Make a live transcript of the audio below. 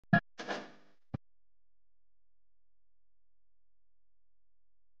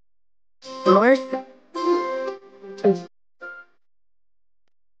More? Timmy,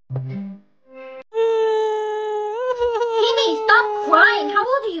 stop crying. How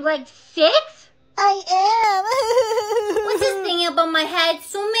old are you, like 6? I am. What's this thing above my head?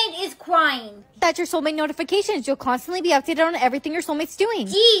 Soulmate is crying. That's your soulmate notifications. You'll constantly be updated on everything your soulmate's doing.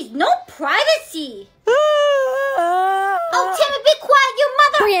 Jeez, no privacy. Oh, Timmy, be quiet, you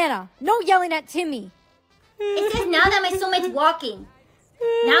mother. Brianna, no yelling at Timmy. It says now that my soulmate's walking.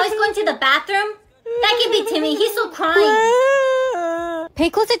 Now he's going to the bathroom? That can be Timmy. He's still crying.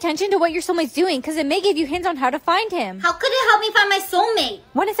 Pay close attention to what your soulmate's doing, because it may give you hints on how to find him. How could it help me find my soulmate?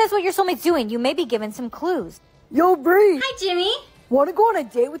 When it says what your soulmate's doing, you may be given some clues. Yo, Bree! Hi, Jimmy. Wanna go on a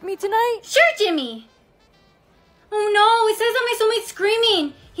date with me tonight? Sure, Jimmy. Oh no, it says that my soulmate's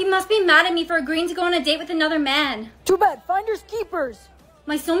screaming. He must be mad at me for agreeing to go on a date with another man. Too bad, finders keepers.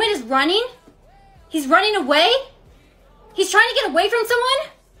 My soulmate is running? He's running away? He's trying to get away from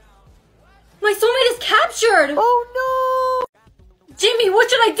someone? My soulmate is captured! Oh no! Jimmy, what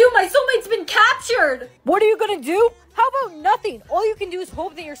should I do? My soulmate's been captured! What are you gonna do? How about nothing? All you can do is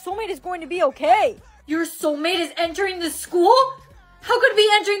hope that your soulmate is going to be okay. Your soulmate is entering the school? How could he be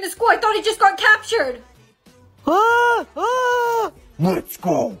entering the school? I thought he just got captured. Let's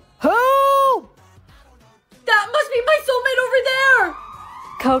go. Help! That must be my soulmate over there!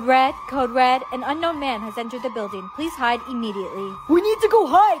 Code red, an unknown man has entered the building. Please hide immediately. We need to go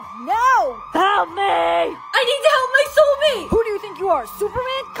hide now! Help me! I need to help my soulmate! Who do you think you are,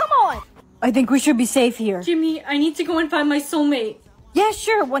 Superman? Come on! I think we should be safe here. Jimmy, I need to go and find my soulmate. Yeah,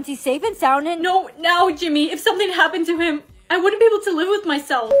 sure, once he's safe and sound and... No, now, Jimmy. If something happened to him, I wouldn't be able to live with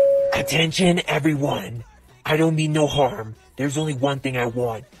myself. Attention, everyone. I don't mean no harm. There's only one thing I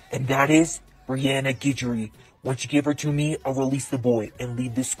want, and that is Brianna Guidryy. Once you give her to me, I'll release the boy and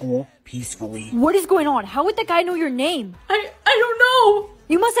leave the school peacefully. What is going on? How would the guy know your name? I don't know.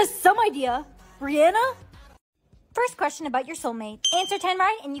 You must have some idea. Brianna? First question about your soulmate. Answer 10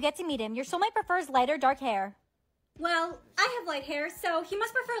 right and you get to meet him. Your soulmate prefers light or dark hair. Well, I have light hair, so he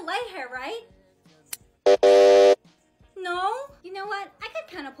must prefer light hair, right? No? You know what? I could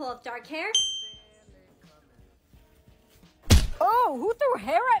kind of pull off dark hair. Oh, who threw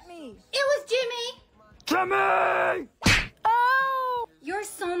hair at me? It was Jimmy! Jimmy! Oh! Your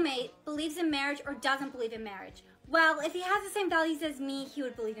soulmate believes in marriage or doesn't believe in marriage. Well, if he has the same values as me, he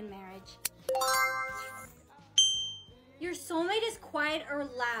would believe in marriage. Your soulmate is quiet or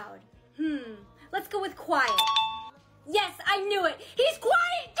loud? Let's go with quiet. Yes, I knew it! He's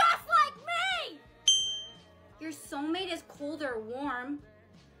quiet just like me! Your soulmate is cold or warm?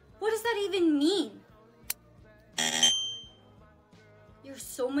 What does that even mean? Your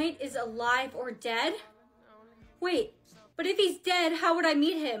soulmate is alive or dead? Wait, but if he's dead, how would I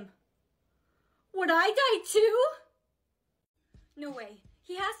meet him? Would I die too? No way,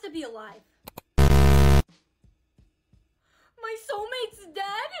 he has to be alive. My soulmate's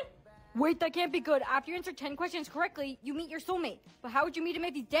dead? Wait, that can't be good. After you answer 10 questions correctly, you meet your soulmate. But how would you meet him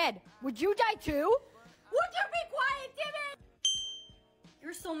if he's dead? Would you die too? Would you be quiet, Timmy?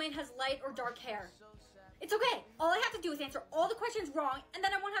 Your soulmate has light or dark hair. It's okay. All I have to do is answer all the questions wrong, and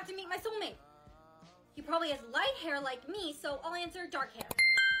then I won't have to meet my soulmate. He probably has light hair like me, so I'll answer dark hair.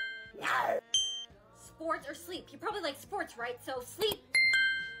 No. Sports or sleep? He probably likes sports, right? So sleep.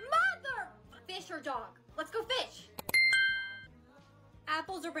 Mother! Fish or dog? Let's go fish.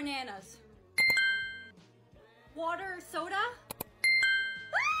 Apples or bananas? Water or soda?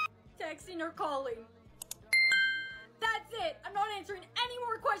 Texting or calling? That's it! I'm not answering any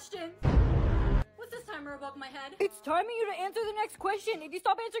more questions! What's this timer above my head? It's timing you to answer the next question. If you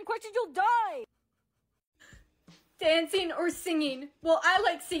stop answering questions, you'll die. Dancing or singing? Well, I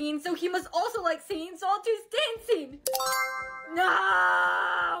like singing, so he must also like singing, so I'll choose dancing!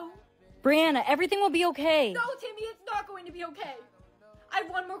 No! Brianna, everything will be okay. No, Timmy, it's not going to be okay! I have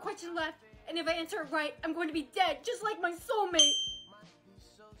one more question left, and if I answer it right, I'm going to be dead, just like my soulmate!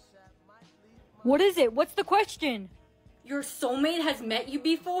 What is it? What's the question? Your soulmate has met you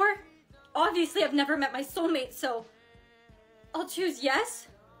before? Obviously, I've never met my soulmate, so I'll choose yes?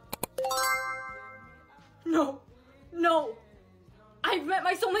 No. No. I've met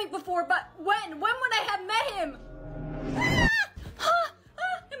my soulmate before, but when? When would I have met him? Am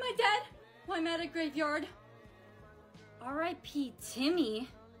I dead? Well, I'm at a graveyard. R.I.P. Timmy.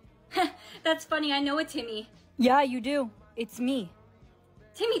 That's funny, I know a Timmy. Yeah, you do. It's me.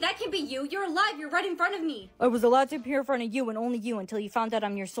 Timmy, that can't be you. You're alive. You're right in front of me. I was allowed to appear in front of you and only you until you found out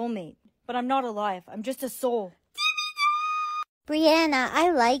I'm your soulmate. But I'm not alive. I'm just a soul. Brianna,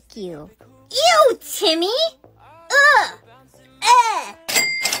 I like you. Ew, Timmy! Ugh!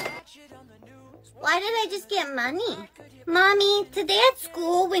 Why did I just get money? Mommy, today at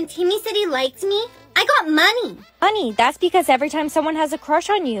school, when Timmy said he liked me, I got money. Honey, that's because every time someone has a crush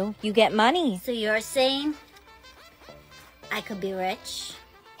on you, you get money. So you're saying I could be rich?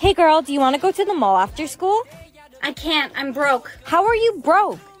 Hey girl, do you want to go to the mall after school? I can't. I'm broke. How are you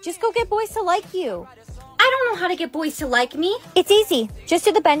broke? Just go get boys to like you. I don't know how to get boys to like me. It's easy. Just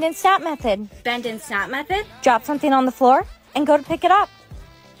do the bend and snap method. Bend and snap method? Drop something on the floor and go to pick it up.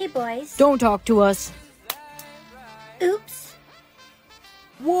 Hey, boys. Don't talk to us. Oops.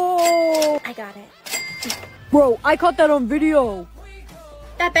 Whoa! I got it. Bro, I caught that on video.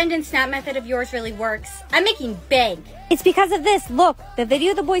 That bend and snap method of yours really works. I'm making bank. It's because of this. Look, the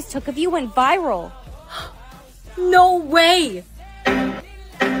video the boys took of you went viral. No way!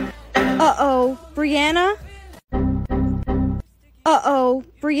 Uh-oh, Brianna? Uh-oh,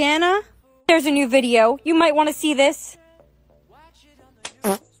 Brianna? There's a new video. You might want to see this.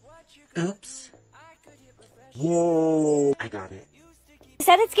 Oops. Whoa. I got it. It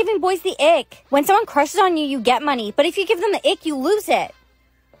said it's giving boys the ick. When someone crushes on you, you get money. But if you give them the ick, you lose it.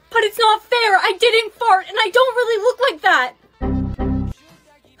 But it's not fair. I didn't fart, and I don't really look like that.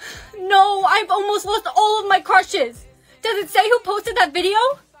 No, I've almost lost all of my crushes. Does it say who posted that video?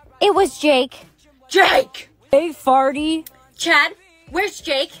 It was Jake. Jake! Hey, Farty. Chad, where's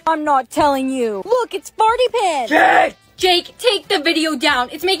Jake? I'm not telling you. Look, it's Farty Pin. Jake! Jake, take the video down.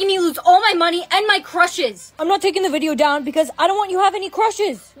 It's making me lose all my money and my crushes. I'm not taking the video down because I don't want you to have any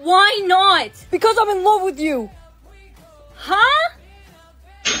crushes. Why not? Because I'm in love with you. Huh?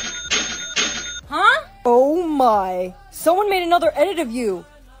 Huh? Oh my. Someone made another edit of you.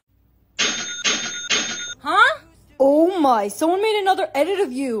 Huh? Oh my, someone made another edit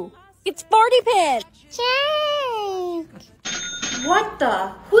of you. It's Farty Pin. What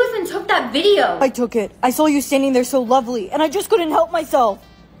the? Who even took that video? I took it. I saw you standing there so lovely, and I just couldn't help myself.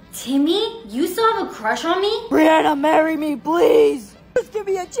 Timmy, you still have a crush on me? Brianna, marry me, please. Just give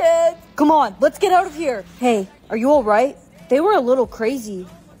me a chance. Come on, let's get out of here. Hey, are you all right? They were a little crazy.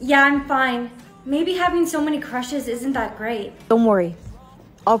 Yeah, I'm fine. Maybe having so many crushes isn't that great. Don't worry.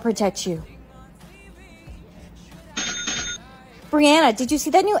 I'll protect you. Brianna, did you see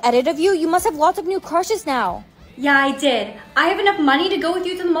that new edit of you? You must have lots of new crushes now. Yeah, I did. I have enough money to go with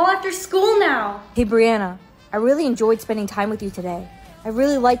you to the mall after school now. Hey, Brianna, I really enjoyed spending time with you today. I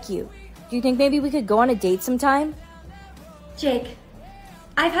really like you. Do you think maybe we could go on a date sometime? Jake,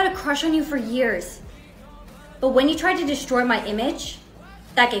 I've had a crush on you for years. But when you tried to destroy my image,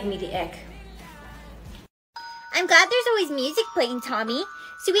 that gave me the ick. I'm glad there's always music playing, Tommy,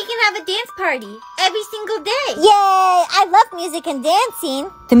 so we can have a dance party every single day. Yay! I love music and dancing.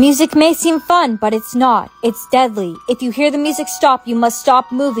 The music may seem fun, but it's not. It's deadly. If you hear the music stop, you must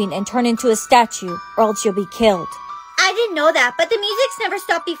stop moving and turn into a statue, or else you'll be killed. I didn't know that, but the music's never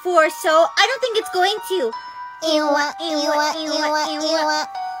stopped before, so I don't think it's going to.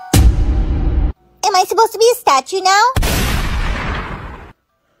 Am I supposed to be a statue now?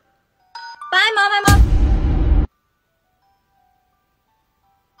 Bye, Mom. I'm off.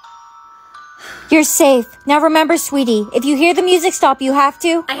 You're safe. Now remember, sweetie, if you hear the music stop, you have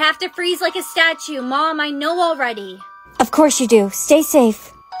to. I have to freeze like a statue. Mom, I know already. Of course you do. Stay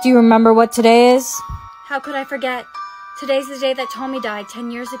safe. Do you remember what today is? How could I forget? Today's the day that Tommy died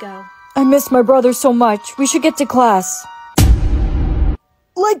 10 years ago. I miss my brother so much. We should get to class.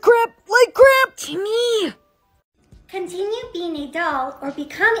 Leg cramp! Leg cramp! Timmy! Continue being a doll or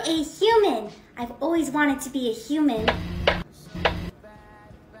become a human. I've always wanted to be a human.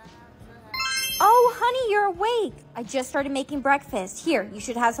 Oh, honey, you're awake. I just started making breakfast. Here, you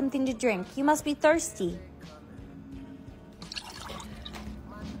should have something to drink. You must be thirsty.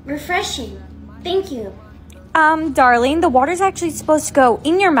 Refreshing. Thank you. Darling, the water's actually supposed to go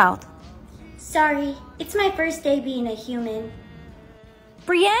in your mouth. Sorry, it's my first day being a human.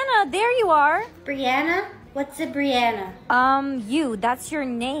 Brianna, there you are. Brianna? What's a Brianna? That's your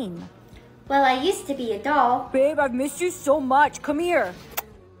name. Well, I used to be a doll. Babe, I've missed you so much. Come here.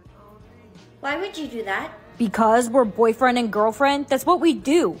 Why would you do that? Because we're boyfriend and girlfriend. That's what we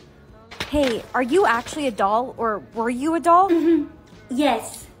do. Hey, are you actually a doll, or were you a doll?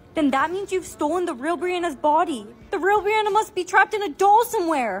 Yes. Then that means you've stolen the real Brianna's body. The real Brianna must be trapped in a doll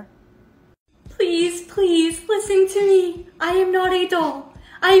somewhere. Please, please, listen to me. I am not a doll.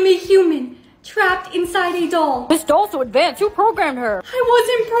 I am a human, trapped inside a doll. This doll's so advanced. Who programmed her? I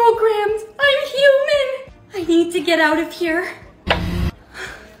wasn't programmed. I'm human. I need to get out of here.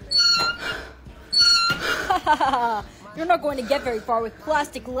 You're not going to get very far with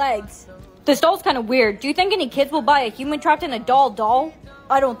plastic legs. This doll's kind of weird. Do you think any kids will buy a human trapped in a doll?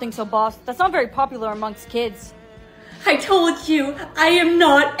 I don't think so, boss. That's not very popular amongst kids. I told you, I am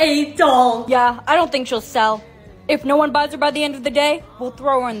not a doll. Yeah, I don't think she'll sell. If no one buys her by the end of the day, we'll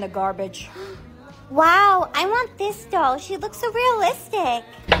throw her in the garbage. Wow, I want this doll. She looks so realistic.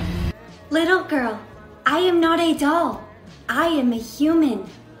 Little girl, I am not a doll. I am a human.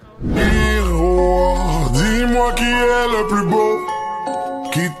 Dis-moi qui est le plus beau,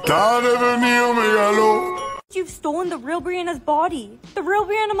 qui t'a devenu mégalo. You've stolen the real Brianna's body. The real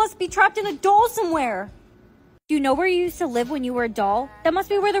Brianna must be trapped in a doll somewhere. Do you know where you used to live when you were a doll? That must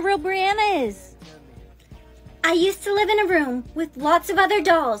be where the real Brianna is. I used to live in a room with lots of other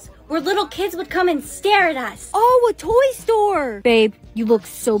dolls where little kids would come and stare at us. Oh, a toy store. Babe, you look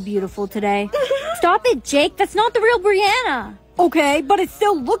so beautiful today. Stop it, Jake. That's not the real Brianna. Okay, but it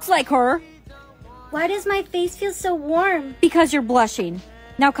still looks like her. Why does my face feel so warm? Because you're blushing.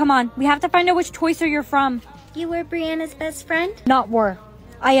 Now come on, we have to find out which toy store you're from. You were Brianna's best friend? Not were.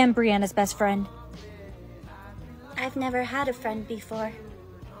 I am Brianna's best friend. I've never had a friend before.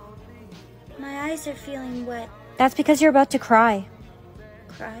 My eyes are feeling wet. That's because you're about to cry.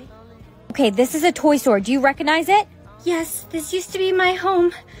 Cry? Okay, this is a toy store. Do you recognize it? Yes, this used to be my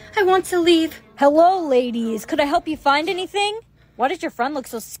home. I want to leave. Hello, ladies. Could I help you find anything? Why does your friend look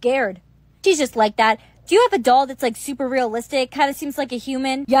so scared? She's just like that. Do you have a doll that's like super realistic? Kind of seems like a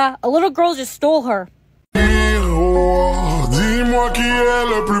human? Yeah, a little girl just stole her. Dis-moi qui est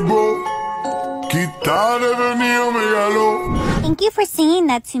le plus beau, qui t'a devenu mégalo. Thank you for saying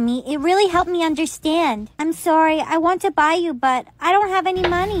that to me. It really helped me understand. I'm sorry, I want to buy you, but I don't have any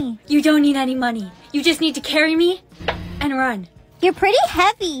money. You don't need any money. You just need to carry me and run. You're pretty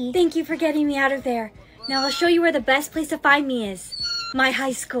heavy. Thank you for getting me out of there. Now I'll show you where the best place to find me is. My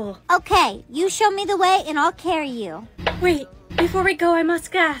high school. Okay, you show me the way and I'll carry you. Wait, before we go, I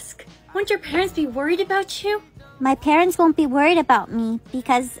must ask. Won't your parents be worried about you? My parents won't be worried about me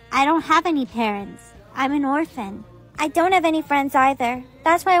because I don't have any parents. I'm an orphan. I don't have any friends either.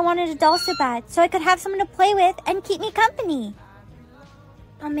 That's why I wanted a doll so bad, so I could have someone to play with and keep me company.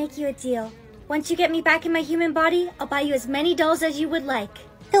 I'll make you a deal. Once you get me back in my human body, I'll buy you as many dolls as you would like.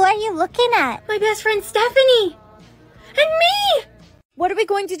 Who are you looking at? My best friend Stephanie! And me! What are we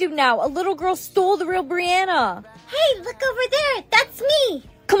going to do now? A little girl stole the real Brianna. Hey, look over there. That's me.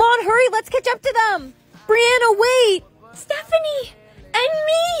 Come on, hurry. Let's catch up to them. Brianna, wait. Stephanie! And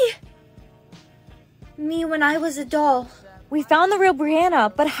me! Me when I was a doll. We found the real Brianna,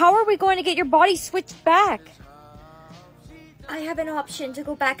 but how are we going to get your body switched back? I have an option to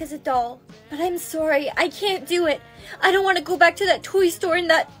go back as a doll, but I'm sorry, I can't do it. I don't want to go back to that toy store and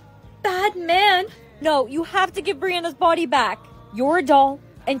that bad man. No, you have to give Brianna's body back. You're a doll,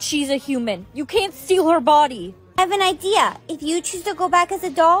 and she's a human. You can't steal her body. I have an idea. If you choose to go back as a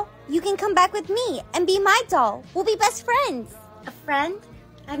doll, you can come back with me and be my doll. We'll be best friends. A friend?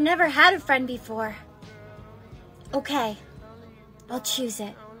 I've never had a friend before. Okay, I'll choose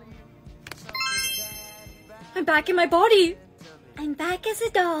it. I'm back in my body. I'm back as a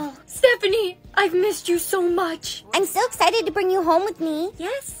doll. Stephanie, I've missed you so much. I'm so excited to bring you home with me.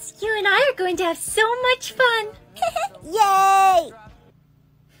 Yes, you and I are going to have so much fun. Yay!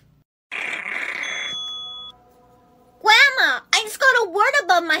 Grandma, I just got a word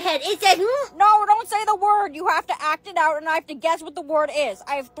above my head. It said, No, don't say the word. You have to act it out, and I have to guess what the word is.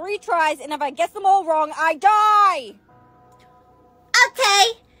 I have 3 tries, and if I guess them all wrong, I die.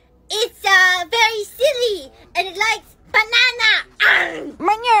 Okay. It's, very silly, and it likes banana.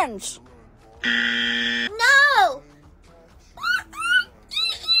 Minions. No!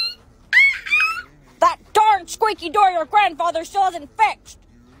 That darn squeaky door your grandfather still hasn't fixed.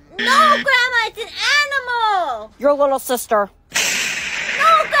 No, Grandma, it's an animal! Your little sister.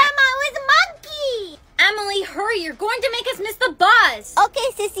 No, Grandma, it was a monkey! Emily, hurry, you're going to make us miss the bus.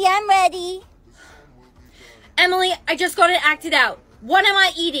 Okay, Sissy, I'm ready. Emily, I just got it acted out. What am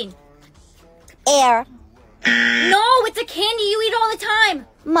I eating? Air. No, it's a candy you eat all the time.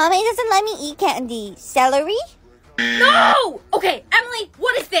 Mommy doesn't let me eat candy. Celery? No! Okay, Emily,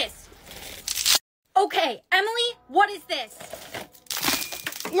 what is this? Okay, Emily, what is this?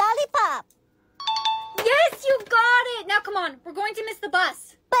 Lollipop. Yes, you got it! Now come on, we're going to miss the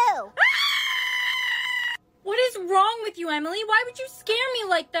bus. Boo. What is wrong with you, Emily? Why would you scare me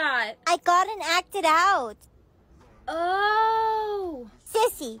like that? I got an acted out. Oh.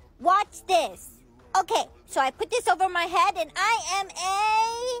 Sissy, watch this. Okay, so I put this over my head and I am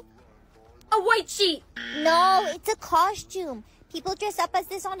A white sheet. No, it's a costume. People dress up as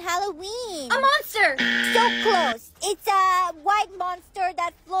this on Halloween. A monster. So close. It's a white monster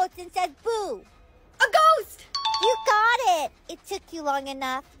that floats and says boo. A ghost. You got it. It took you long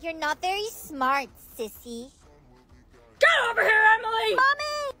enough. You're not very smart, Sissy. Get over here, Emily.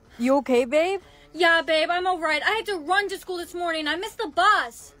 Mommy! You okay, babe? Yeah, babe, I'm alright. I had to run to school this morning. I missed the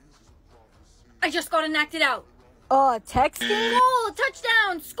bus. I just got enacted out. Texting? Goal!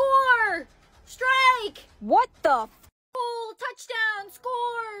 Touchdown! Score! Strike! What the? Goal! Touchdown!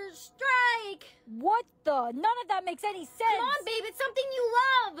 Score! Strike! What the? None of that makes any sense. Come on, babe, it's something you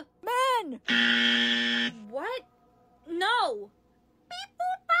love! Man! What? No! Beep,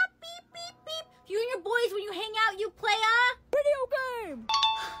 boop, bop, beep, beep, beep. You and your boys, when you hang out, you play a... Video game!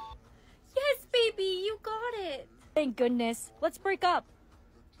 Yes, baby, you got it. Thank goodness. Let's break up.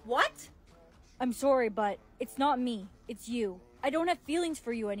 What? I'm sorry, but it's not me. It's you. I don't have feelings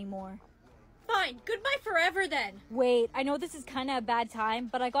for you anymore. Fine, goodbye forever then. Wait, I know this is kind of a bad time,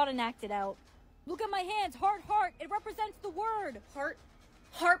 but I got enacted out. Look at my hands. Heart, heart. It represents the word.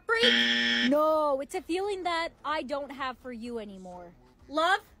 Heartbreak? No, it's a feeling that I don't have for you anymore.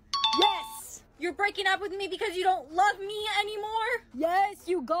 Love? Yes! You're breaking up with me because you don't love me anymore? Yes,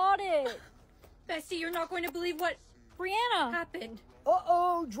 you got it! Bestie, you're not going to believe what Brianna! happened.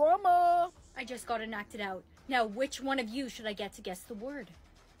 Uh-oh, drama! I just got enacted out. Now, which one of you should I get to guess the word?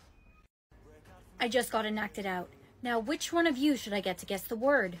 I just got enacted out. Now, which one of you should I get to guess the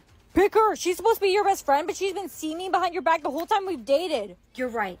word? Pick her! She's supposed to be your best friend, but she's been scheming behind your back the whole time we've dated. You're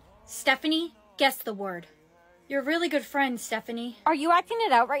right. Stephanie, guess the word. You're a really good friend, Stephanie. Are you acting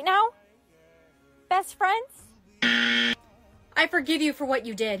it out right now? Best friends? I forgive you for what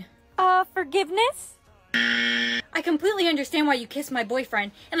you did. Forgiveness? I completely understand why you kissed my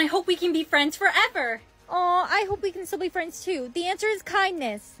boyfriend, and I hope we can be friends forever. Aw, I hope we can still be friends too. The answer is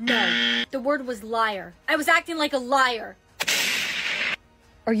kindness. No, the word was liar. I was acting like a liar.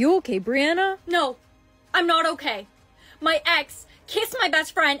 Are you okay, Brianna? No, I'm not okay. My ex kissed my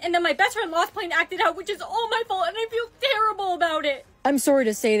best friend, and then my best friend lost play and acted out, which is all my fault, and I feel terrible about it. I'm sorry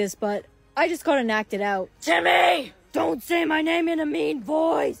to say this, but I just got enacted out. Timmy! Don't say my name in a mean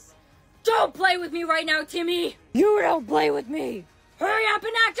voice. Don't play with me right now, Timmy! You don't play with me. Hurry up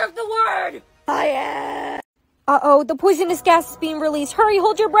and act out the word! I am. Uh-oh, the poisonous gas is being released. Hurry,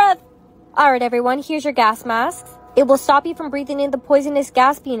 hold your breath. All right, everyone, here's your gas masks. It will stop you from breathing in the poisonous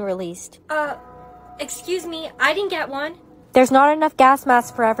gas being released. Excuse me, I didn't get one. There's not enough gas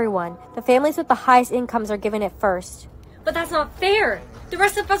masks for everyone. The families with the highest incomes are given it first. But that's not fair. The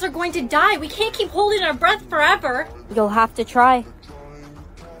rest of us are going to die. We can't keep holding our breath forever. You'll have to try.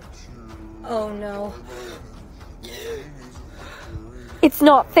 Oh no. It's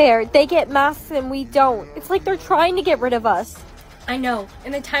not fair. They get masks and we don't. It's like they're trying to get rid of us. I know,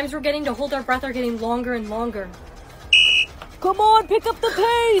 and the times we're getting to hold our breath are getting longer and longer. Come on, pick up the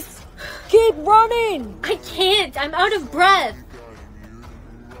pace. Keep running. I can't. I'm out of breath.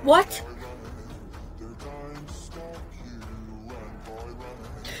 What?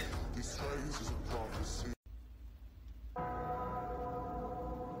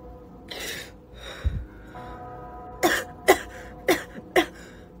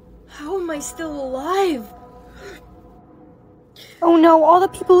 How am I still alive? Oh no, all the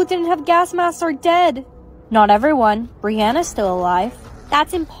people who didn't have gas masks are dead. Not everyone. Brianna's still alive.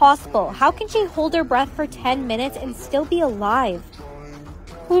 That's impossible. How can she hold her breath for 10 minutes and still be alive?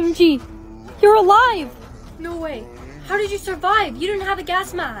 OMG, you're alive! No way. How did you survive? You didn't have a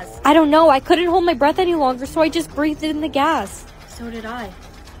gas mask. I don't know. I couldn't hold my breath any longer, so I just breathed in the gas. So did I.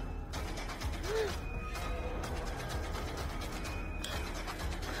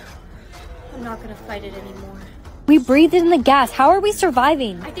 I'm not gonna fight it anymore. We breathed in the gas. How are we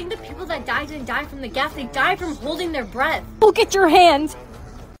surviving? I think the people that died didn't die from the gas. They died from holding their breath. Look at your hand.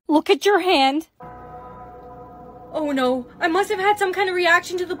 Look at your hand. Oh no, I must have had some kind of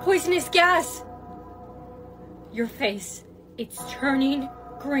reaction to the poisonous gas. Your face, it's turning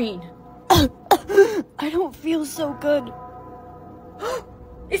green. I don't feel so good.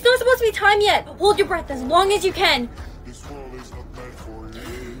 It's not supposed to be time yet. Hold your breath as long as you can.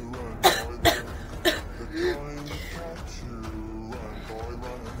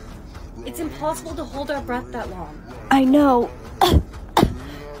 It's impossible to hold our breath that long. I know.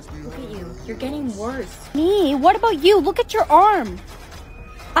 Look at you. You're getting worse. Me? What about you? Look at your arm.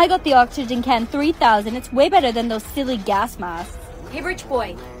 I got the oxygen can 3000. It's way better than those silly gas masks. Hey, rich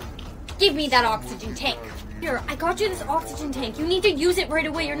boy. Give me that oxygen tank. Here, I got you this oxygen tank. You need to use it right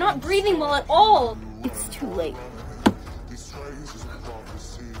away. You're not breathing well at all. It's too late.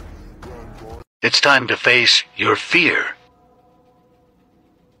 It's time to face your fear.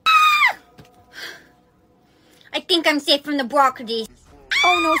 I think I'm safe from the broccoli.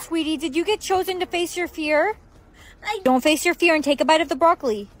 Oh no, sweetie, did you get chosen to face your fear? Don't face your fear and take a bite of the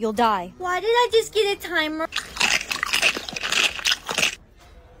broccoli. You'll die. Why did I just get a timer?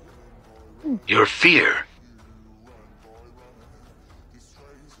 Your fear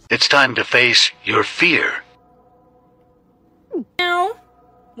It's time to face your fear. Now.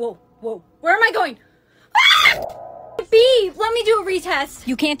 Whoa, whoa. Where am I going? Ah! B, let me do a retest.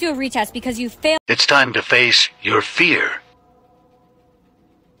 You can't do a retest because you failed. It's time to face your fear.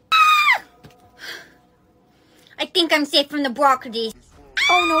 I think I'm safe from the broccoli.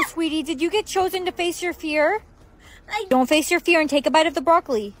 Oh no, sweetie, did you get chosen to face your fear? Don't face your fear and take a bite of the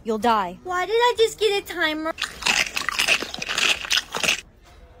broccoli. You'll die. Why did I just get a timer?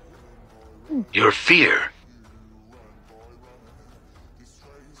 Your fear.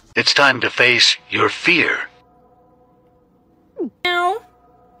 It's time to face your fear. Now.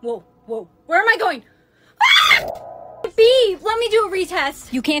 Whoa, whoa. Where am I going? Ah! B, let me do a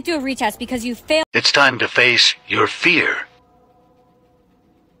retest. You can't do a retest because you failed. It's time to face your fear.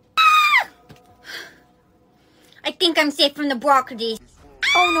 I think I'm safe from the broccoli.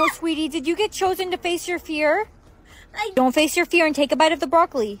 Oh no, sweetie, did you get chosen to face your fear? Don't face your fear and take a bite of the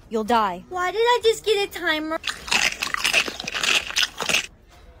broccoli. You'll die. Why did I just get a timer?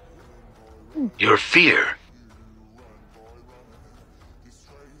 Your fear.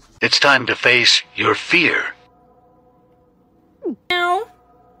 It's time to face your fear. Now.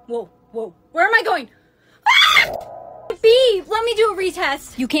 Whoa, whoa. Where am I going? Ah! B, let me do a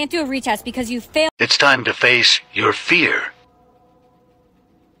retest. You can't do a retest because you failed. It's time to face your fear.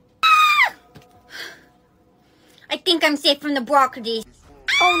 I think I'm safe from the broccoli.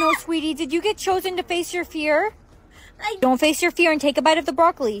 Oh no, sweetie, did you get chosen to face your fear? Don't face your fear and take a bite of the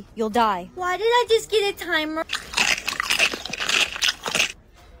broccoli. You'll die. Why did I just get a timer?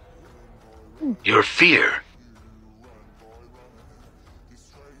 Your fear.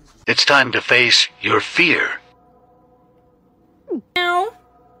 It's time to face your fear. Now.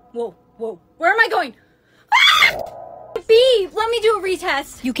 Whoa, whoa. Where am I going? Ah! B, let me do a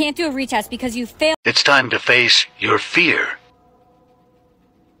retest. You can't do a retest because you failed. It's time to face your fear.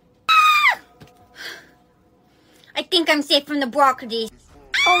 I think I'm safe from the broccoli.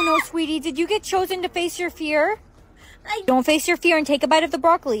 Oh no, sweetie, did you get chosen to face your fear? Don't face your fear and take a bite of the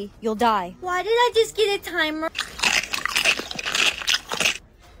broccoli. You'll die. Why did I just get a timer?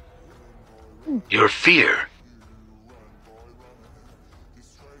 Your fear.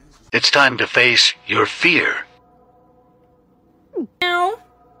 It's time to face your fear. Now.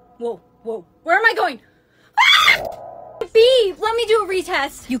 Whoa, whoa. Where am I going? Ah! B, let me do a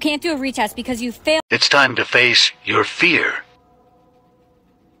retest. You can't do a retest because you failed. It's time to face your fear.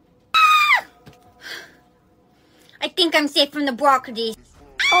 I think I'm safe from the broccoli.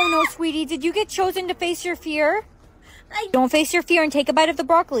 Oh no, sweetie, did you get chosen to face your fear? Don't face your fear and take a bite of the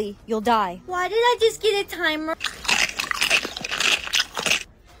broccoli. You'll die. Why did I just get a timer?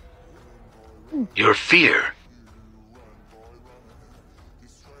 Your fear.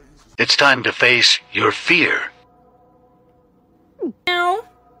 It's time to face your fear. Now.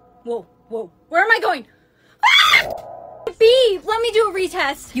 Whoa, whoa. Where am I going? Ah! B, let me do a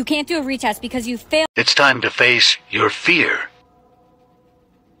retest. You can't do a retest because you failed. It's time to face your fear.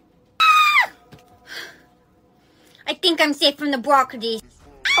 I think I'm safe from the broccoli.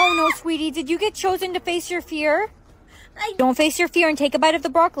 Oh no, sweetie, did you get chosen to face your fear? Don't face your fear and take a bite of the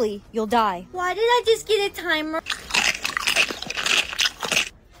broccoli. You'll die. Why did I just get a timer?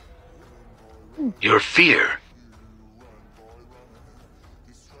 Your fear.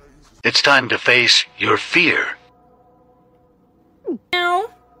 It's time to face your fear. Now.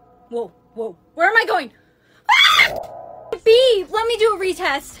 Whoa, whoa. Where am I going? Ah! B, let me do a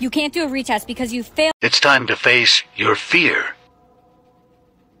retest. You can't do a retest because you failed. It's time to face your fear.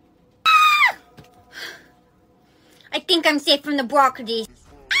 I think I'm safe from the broccoli.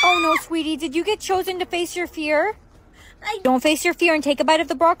 Oh no, sweetie, did you get chosen to face your fear? Don't face your fear and take a bite of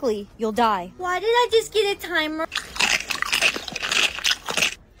the broccoli. You'll die. Why did I just get a timer?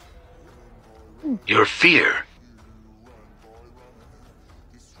 Your fear.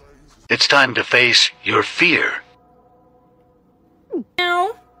 It's time to face your fear.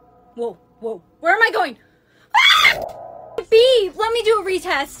 Now. Whoa, whoa. Where am I going? Ah! B, let me do a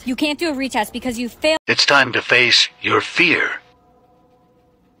retest. You can't do a retest because you failed. It's time to face your fear.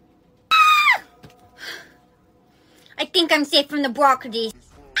 I think I'm safe from the broccoli.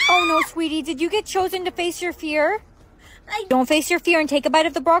 Oh no, sweetie, did you get chosen to face your fear? Don't face your fear and take a bite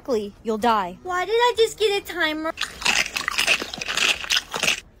of the broccoli. You'll die. Why did I just get a timer?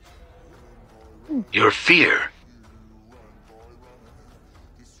 Your fear.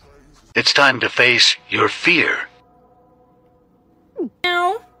 It's time to face your fear.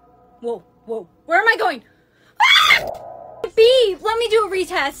 Now. Whoa, whoa. Where am I going? Ah! B, let me do a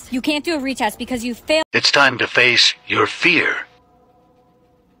retest. You can't do a retest because you failed. It's time to face your fear.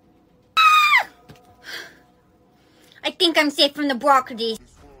 I think I'm safe from the broccoli.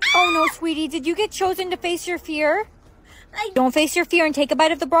 Oh no, sweetie, did you get chosen to face your fear? Don't face your fear and take a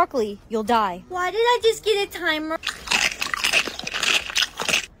bite of the broccoli. You'll die. Why did I just get a timer?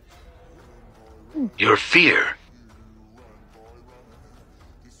 Your fear.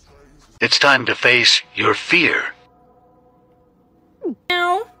 It's time to face your fear.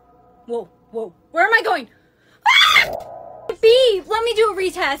 Now? Whoa, whoa. Where am I going? B, let me do a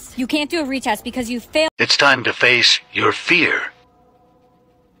retest. You can't do a retest because you failed. It's time to face your fear.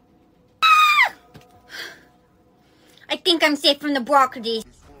 I think I'm safe from the broccoli.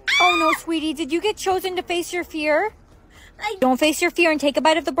 Oh no, sweetie, did you get chosen to face your fear? Don't face your fear and take a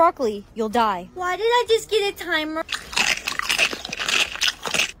bite of the broccoli. You'll die. Why did I just get a timer?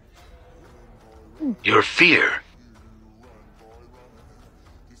 Your fear.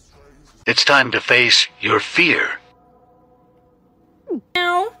 It's time to face your fear.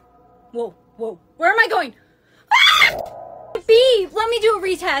 Now? Whoa, whoa. Where am I going? B, let me do a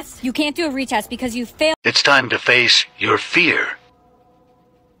retest. You can't do a retest because you failed. It's time to face your fear.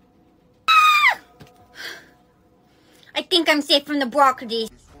 I think I'm safe from the broccoli.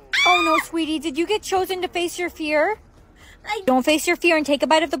 Oh no, sweetie, did you get chosen to face your fear? Don't face your fear and take a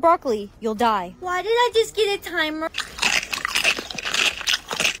bite of the broccoli. You'll die. Why did I just get a timer?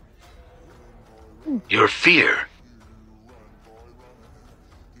 Your fear.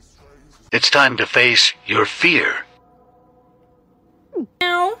 It's time to face your fear.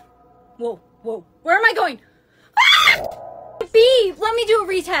 Now? Whoa, whoa. Where am I going? B, let me do a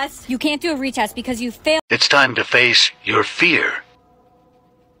retest. You can't do a retest because you failed. It's time to face your fear.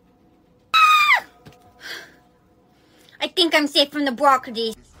 I think I'm safe from the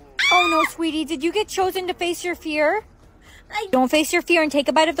broccoli. Oh no, sweetie, did you get chosen to face your fear? Don't face your fear and take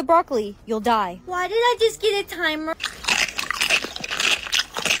a bite of the broccoli. You'll die. Why did I just get a timer?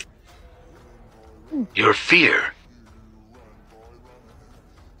 Your fear.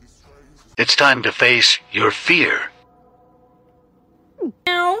 It's time to face your fear.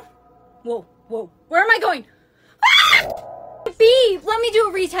 Now? Whoa, whoa. Where am I going? B, let me do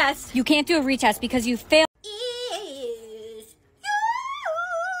a retest. You can't do a retest because you failed.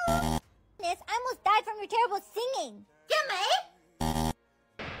 I almost died from your terrible singing. Gimme!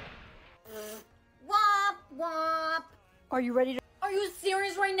 Womp, womp. Are you ready to... Are you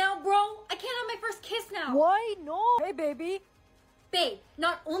serious right now, bro? I can't have my first kiss now. Why? No. Hey, baby. Babe,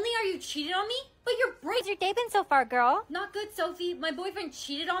 not only are you cheating on me, but you're How's breaking. your day been so far, girl? Not good, Sophie. My boyfriend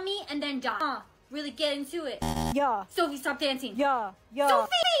cheated on me and then died. Really get into it. Yeah. Sophie, stop dancing. Yeah.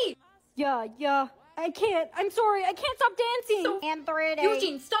 Sophie! Yeah. I can't. I'm sorry. I can't stop dancing. And 3 days.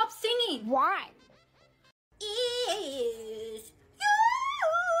 Eugene, stop singing. Why? Is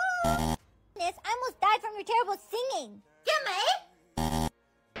I almost died from your terrible singing. Gimme!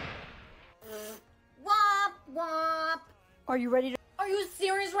 Womp, womp. Are you ready to... Are you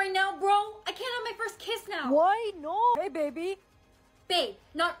serious right now, bro? I can't have my first kiss now. Why? No. Hey, baby. Babe,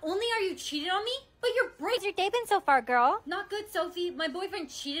 not only are you cheating on me, but you're How's breaking. your day been so far, girl? Not good, Sophie. My boyfriend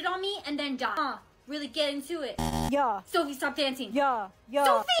cheated on me and then died. Really get into it. Yeah. Sophie, stop dancing. Yeah.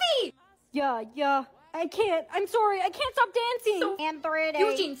 Sophie! Yeah. I can't. I'm sorry. I can't stop dancing. And 3 days.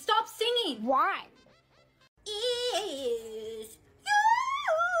 Eugene, stop singing. Why? Is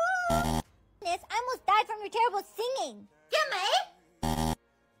I almost died from your terrible singing. Gimme!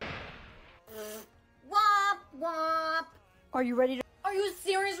 Womp, womp. Are you ready to... Are you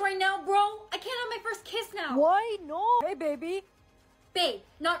serious right now, bro? I can't have my first kiss now. Why? No. Hey, baby. Babe,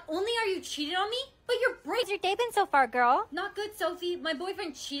 not only are you cheating on me, but you're How's breaking. your day been so far, girl? Not good, Sophie. My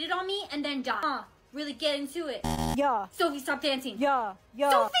boyfriend cheated on me and then died. Really get into it. Yeah. Sophie, stop dancing. Yeah.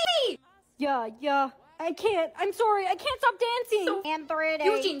 Sophie! Yeah. I can't. I'm sorry. I can't stop dancing. And 3 days.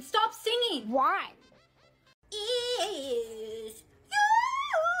 Eugene, stop singing. Why? Is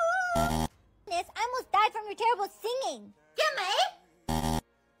I almost died from your terrible singing. Gimme!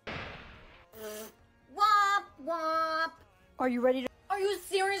 Womp, womp. Are you ready to... Are you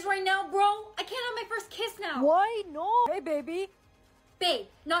serious right now, bro? I can't have my first kiss now. Why? No. Hey, baby. Babe,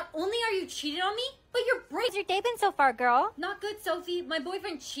 not only are you cheating on me, but you're How's breaking. your day been so far, girl? Not good, Sophie. My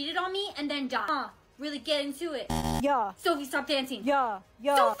boyfriend cheated on me and then died. Really get into it. Yeah. Sophie, stop dancing. Yeah.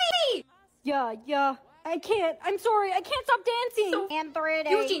 Sophie! Yeah. I can't. I'm sorry. I can't stop dancing. And 3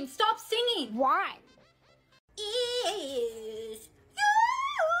 days. Eugene, stop singing. Why? Is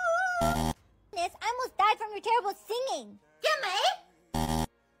I almost died from your terrible singing. Gimme!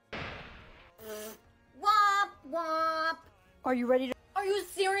 Womp, womp. Are you ready to... Are you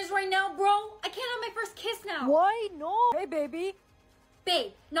serious right now, bro? I can't have my first kiss now. Why? No. Hey, baby.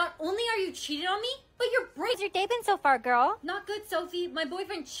 Babe, not only are you cheating on me, but you're How's breaking. your day been so far, girl? Not good, Sophie. My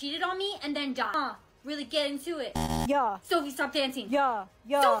boyfriend cheated on me and then died. Really get into it. Yeah. Sophie, stop dancing. Yeah.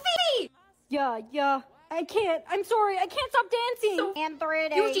 Sophie! Yeah. I can't. I'm sorry. I can't stop dancing. And 3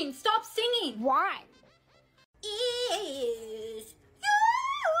 Eugene, stop singing. Why? Is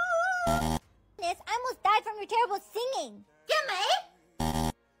Miss, I almost died from your terrible singing. Gimme!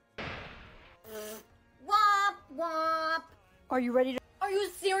 Wop, wop. Are you ready to... Are you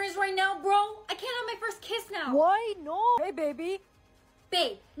serious right now, bro? I can't have my first kiss now. Why? No. Hey, baby.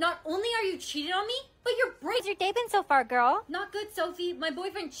 Babe, not only are you cheating on me, but you're How's breaking. your day been so far, girl? Not good, Sophie. My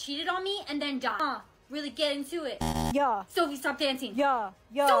boyfriend cheated on me and then died. Really get into it. Yeah. Sophie, stop dancing. Yeah.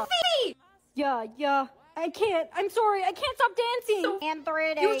 Sophie! Yeah. I can't. I'm sorry. I can't stop dancing. And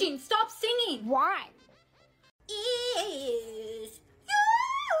 3 Eugene, stop singing. Why? Is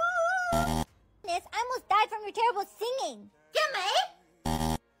Miss, I almost died from your terrible singing.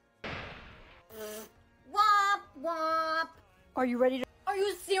 Gimme! Wop, wop. Are you ready to... Are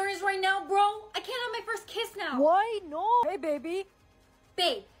you serious right now, bro? I can't have my first kiss now. Why? No. Hey, baby.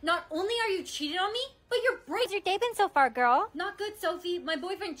 Babe, not only are you cheating on me, but you're How's breaking. your day been so far, girl? Not good, Sophie. My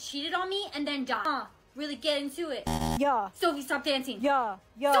boyfriend cheated on me and then died. Really get into it. Yeah. Sophie, stop dancing. Yeah.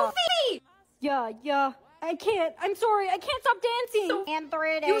 Sophie! Yeah. I can't. I'm sorry. I can't stop dancing. And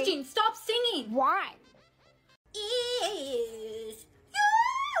 3 Eugene, stop singing. Why? Is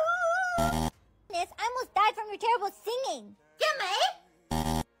Miss, I almost died from your terrible singing. Gimme!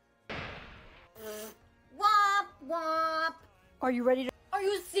 Wop, wop. Are you ready to... Are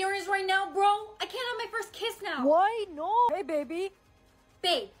you serious right now, bro? I can't have my first kiss now. Why? No. Hey, baby.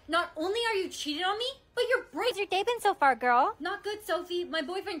 Babe, not only are you cheating on me, but you're How's breaking. your day been so far, girl? Not good, Sophie. My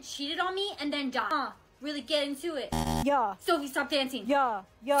boyfriend cheated on me and then died. Really get into it. Yeah. Sophie, stop dancing. Yeah.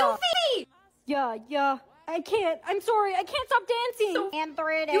 Sophie! Yeah. I can't. I'm sorry. I can't stop dancing. And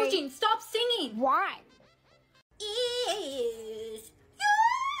 3 Eugene, stop singing. Why? Is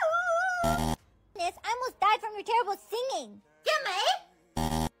Miss, I almost died from your terrible singing. Gimme!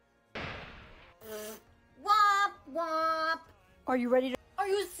 Wop, wop. Are you ready to... Are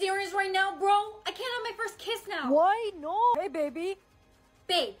you serious right now, bro? I can't have my first kiss now. Why? No. Hey, baby.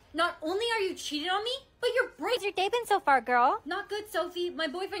 Babe, not only are you cheating on me, but you're How's breaking. your day been so far, girl? Not good, Sophie. My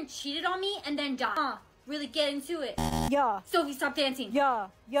boyfriend cheated on me and then died. Really get into it. Yeah. Sophie, stop dancing. Yeah.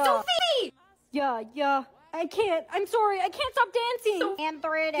 Sophie! Yeah. I can't. I'm sorry. I can't stop dancing. And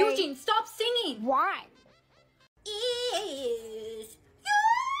 3 Eugene, stop singing. Why? Is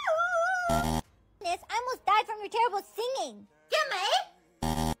Miss, I almost died from your terrible singing. Gimme!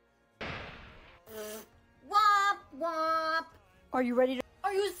 Wop, wop. Are you ready to...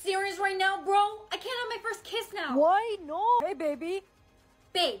 Are you serious right now, bro? I can't have my first kiss now. Why? No. Hey, baby.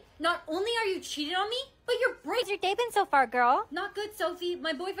 Babe, not only are you cheating on me, but you're How's breaking. your day been so far, girl? Not good, Sophie.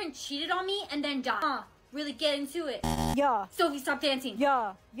 My boyfriend cheated on me and then died. Really get into it. Yeah. Sophie, stop dancing.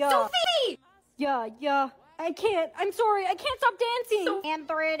 Yeah. Sophie! Yeah. I can't. I'm sorry. I can't stop dancing. And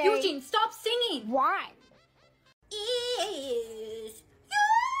 3 Eugene, stop singing. Why? Is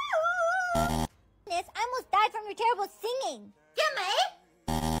Miss, I almost died from your terrible singing. Gimme!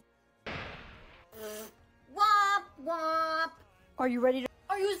 Wop, wop. Are you ready to...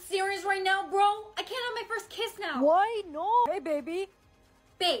 Are you serious right now, bro? I can't have my first kiss now. Why? No. Hey, baby.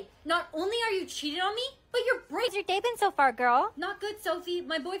 Babe, not only are you cheating on me, but you're How's breaking. your day been so far, girl? Not good, Sophie.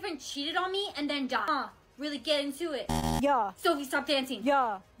 My boyfriend cheated on me and then died. Really get into it. Yeah. Sophie, stop dancing.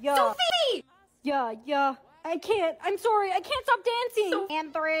 Yeah. Sophie! Yeah. I can't. I'm sorry. I can't stop dancing.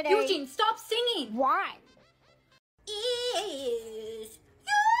 And 3 Eugene, stop singing. Why? Is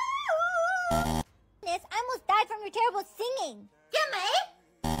Miss, I almost died from your terrible singing.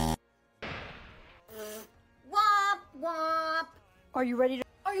 Gimme! Wop, wop. Are you ready to...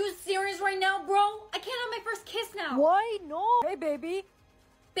 Are you serious right now, bro? I can't have my first kiss now. Why? No. Hey, baby.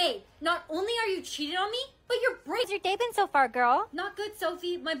 Babe, not only are you cheating on me, but you're How's breaking. your day been so far, girl? Not good,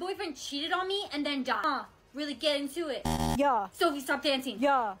 Sophie. My boyfriend cheated on me and then died. Really get into it. Yeah. Sophie, stop dancing.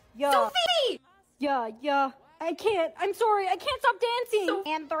 Yeah. Sophie! Yeah. I can't. I'm sorry. I can't stop dancing.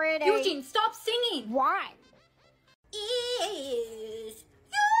 And 3 Eugene, stop singing. Why? Is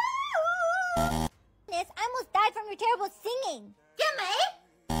Miss, I almost died from your terrible singing. Gimme!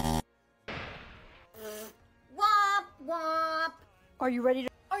 Wop, wop. Are you ready to...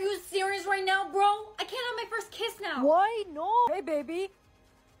 Are you serious right now, bro? I can't have my first kiss now. Why? No. Hey, baby.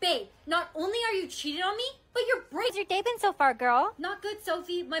 Babe, not only are you cheating on me, but you're How's breaking. your day been so far, girl? Not good,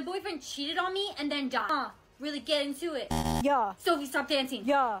 Sophie. My boyfriend cheated on me and then died. Really get into it. Yeah. Sophie, stop dancing.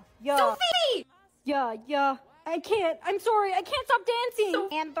 Yeah. Sophie! Yeah. I can't. I'm sorry. I can't stop dancing.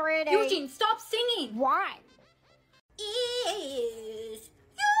 And 3 Eugene, stop singing. Why? Is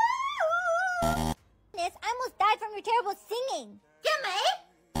Miss, I almost died from your terrible singing. Gimme!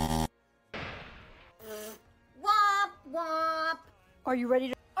 Wop, Are you ready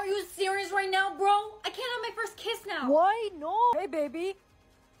to... Are you serious right now, bro? I can't have my first kiss now. Why? No. Hey, baby.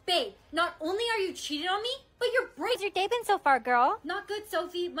 Babe, not only are you cheating on me, but you're How's your day been so far, girl? Not good,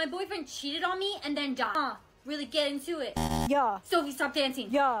 Sophie. My boyfriend cheated on me and then died. Really get into it. Yeah. Sophie, stop dancing.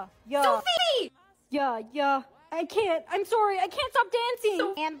 Yeah. Sophie! Yeah. I can't. I'm sorry. I can't stop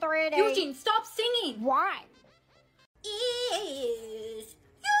dancing. And 3 days. Eugene, stop singing. Why? Is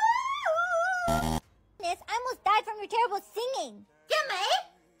you. Yes, I almost died from your terrible singing. Gimme!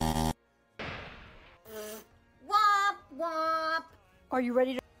 Wop, wop. Are you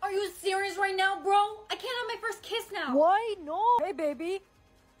ready to... Are you serious right now, bro? I can't have my first kiss now. Why? No. Hey, baby.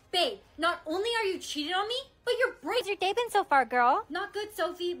 Babe, not only are you cheating on me, but you're How's your day been so far, girl? Not good,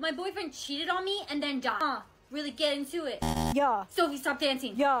 Sophie. My boyfriend cheated on me and then died. Really get into it. Yeah. Sophie, stop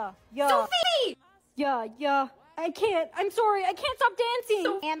dancing. Yeah. Sophie! Yeah. I can't. I'm sorry. I can't stop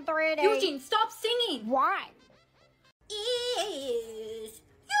dancing. And 3 days. Eugene, stop singing. Why? Is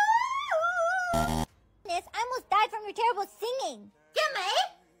you. Yes, I almost died from your terrible singing. Gimme!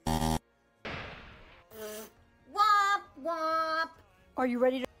 Wop, wop. Are you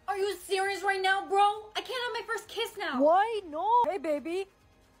ready to... Are you serious right now, bro? I can't have my first kiss now. Why? No. Hey, baby.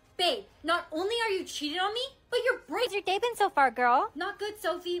 Babe, not only are you cheating on me, but you're How's your day been so far, girl? Not good,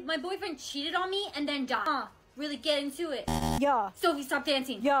 Sophie. My boyfriend cheated on me and then died. Really get into it. Yeah. Sophie, stop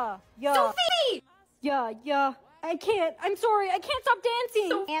dancing. Yeah. Sophie! Yeah. I can't. I'm sorry. I can't stop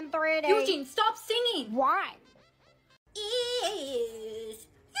dancing. And 3 days. Eugene, stop singing. Why? Is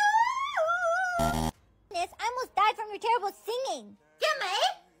you. Yes, I almost died from your terrible singing. Gimme!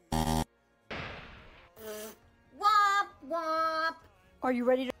 Wop, wop. Are you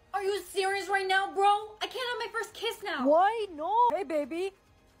ready to... Are you serious right now, bro? I can't have my first kiss now. Why? No. Hey, baby.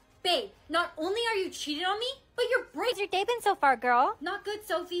 Babe, not only are you cheating on me, but you're How's your day been so far, girl? Not good,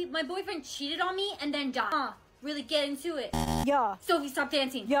 Sophie. My boyfriend cheated on me and then died. Really get into it. Yeah. Sophie, stop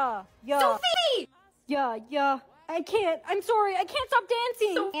dancing. Yeah. Sophie! Yeah. I can't. I'm sorry. I can't stop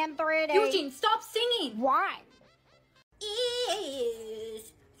dancing. And 3 days. Eugene, stop singing. Why?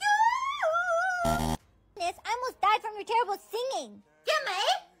 Is you. Yes, I almost died from your terrible singing. Gimme!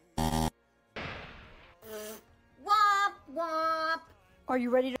 Wop, wop. Are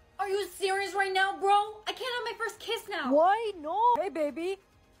you ready to... Are you serious right now, bro? I can't have my first kiss now. Why? No. Hey, baby.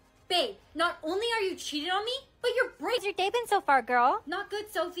 Babe, not only are you cheating on me, but you're How's your day been so far, girl? Not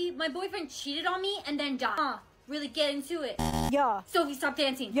good, Sophie. My boyfriend cheated on me and then died. Really get into it. Yeah. Sophie, stop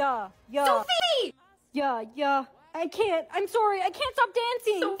dancing. Yeah. Sophie! Yeah. I can't. I'm sorry. I can't stop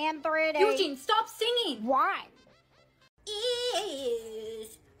dancing. And 3 days. Eugene, stop singing. Why?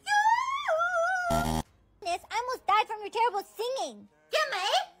 Is you. Yes, I almost died from your terrible singing.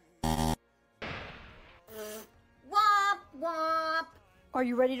 Gimme! Wop, wop. Are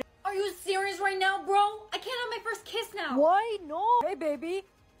you ready to... Are you serious right now, bro? I can't have my first kiss now. Why? No. Hey, baby.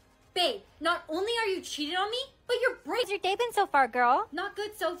 Babe, not only are you cheating on me, but you're How's your day been so far, girl? Not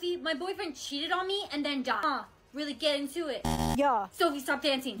good, Sophie. My boyfriend cheated on me and then died. Really get into it. Yeah. Sophie, stop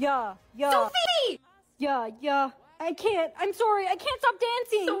dancing. Yeah. Sophie! Yeah. I can't. I'm sorry. I can't stop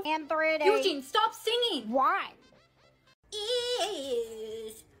dancing. And 3 days. Eugene, stop singing. Why?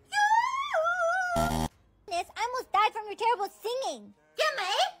 Is you. Yes, I almost died from your terrible singing.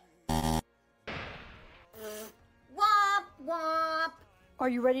 Gimme! Wop, wop. Are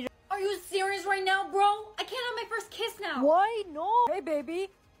you ready to... Are you serious right now, bro? I can't have my first kiss now. Why? No. Hey, baby.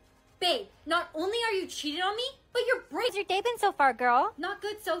 Babe, not only are you cheating on me, but you're How's your day been so far, girl? Not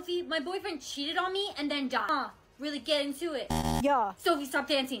good, Sophie. My boyfriend cheated on me and then died. Really get into it. Yeah. Sophie, stop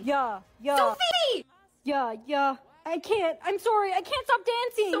dancing. Yeah. Sophie! Yeah. I can't. I'm sorry. I can't stop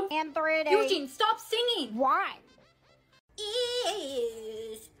dancing. And 3 days. Eugene, stop singing. Why?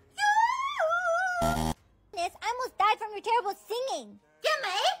 Is you. Yes, I almost died from your terrible singing.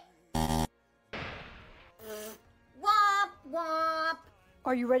 Gimme! Wop, wop.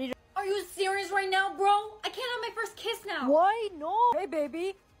 Are you ready to... Are you serious right now, bro? I can't have my first kiss now. Why? No. Hey,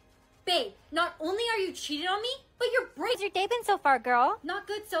 baby. Babe, not only are you cheating on me, but you're How's your day been so far, girl? Not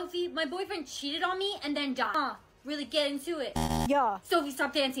good, Sophie. My boyfriend cheated on me and then died. Really get into it. Yeah. Sophie,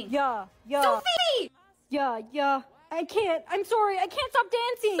 stop dancing. Yeah. Sophie! Yeah. I can't. I'm sorry. I can't stop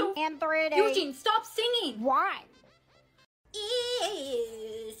dancing. And 3 days. Eugene, stop singing. Why?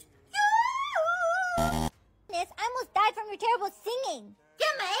 Is you. Yes, I almost died from your terrible singing.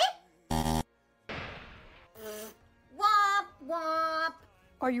 Gimme! Wop, wop.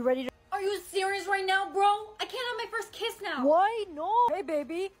 Are you ready to... Are you serious right now, bro? I can't have my first kiss now. Why? No. Hey,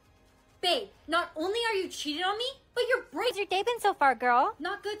 baby. Babe, not only are you cheating on me, but you're How's your day been so far, girl?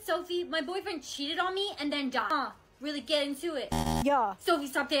 Not good, Sophie. My boyfriend cheated on me and then died. Really get into it. Yeah. Sophie,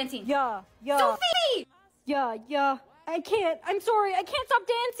 stop dancing. Yeah. Sophie! Yeah. I can't. I'm sorry. I can't stop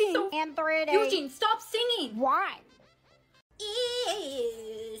dancing. And 3D. Eugene, stop singing. Why?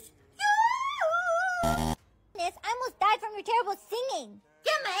 Is you. I almost died from your terrible singing.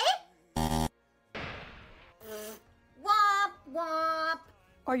 Gimme. Wop wop.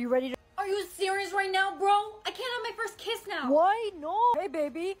 Are you ready to? Are you serious right now, bro? I can't have my first kiss now. Why? No. Hey,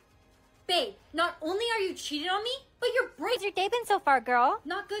 baby. Babe, not only are you cheating on me, but you're How's breaking. your day been so far, girl?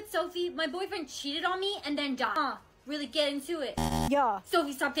 Not good, Sophie. My boyfriend cheated on me and then died. Really get into it. Yeah.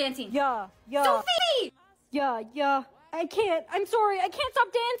 Sophie, stop dancing. Yeah. Sophie! Yeah. I can't. I'm sorry. I can't stop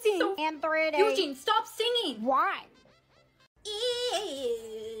dancing. And 3D. Eugene, stop singing. Why?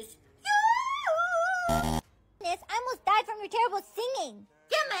 Is you. I almost died from your terrible singing.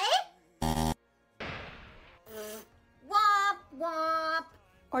 Gimme. Wop wop.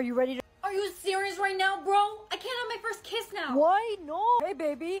 Are you ready to? Are you serious right now, bro? I can't have my first kiss now. Why? No. Hey,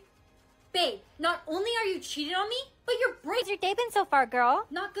 baby. Babe, not only are you cheating on me, but you're How's breaking. your day been so far, girl?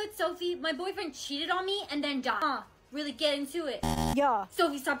 Not good, Sophie. My boyfriend cheated on me and then died. Really get into it. Yeah.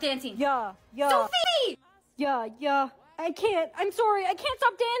 Sophie, stop dancing. Yeah. Sophie! Yeah. I can't. I'm sorry. I can't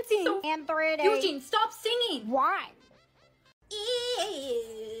stop dancing. And 3D. Eugene, stop singing. Why?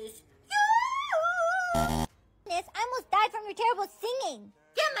 Is you. I almost died from your terrible singing.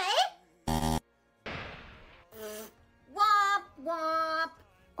 Gimme. Wop wop.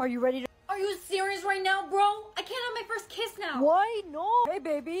 Are you ready to? Are you serious right now, bro? I can't have my first kiss now. Why? No. Hey,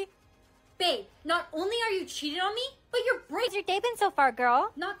 baby. Babe, not only are you cheating on me, but you're How's breaking. your day been so far,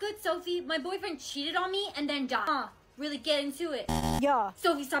 girl? Not good, Sophie. My boyfriend cheated on me and then died. Really get into it. Yeah.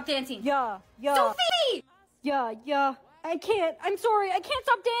 Sophie, stop dancing. Yeah. Sophie! Yeah. I can't. I'm sorry. I can't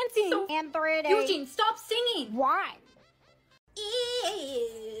stop dancing. And 3D. Eugene, stop singing. Why?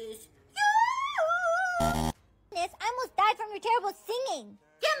 Is you. I almost died from your terrible singing.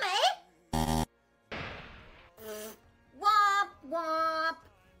 Gimme. Wop wop.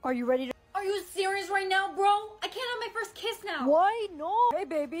 Are you ready to? Are you serious right now, bro? I can't have my first kiss now. Why? No. Hey,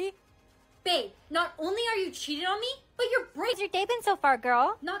 baby. Babe, not only are you cheating on me, but you're How's breaking. your day been so far,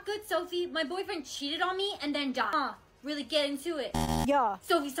 girl? Not good, Sophie. My boyfriend cheated on me and then died. Really get into it. Yeah.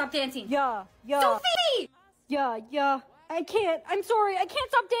 Sophie, stop dancing. Yeah. Sophie! Yeah. I can't. I'm sorry. I can't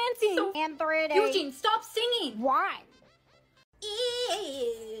stop dancing. And 3D. Eugene, stop singing. Why?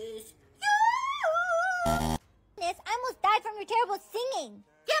 Is you. I almost died from your terrible singing.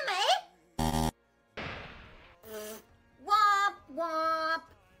 Gimme. Wop wop.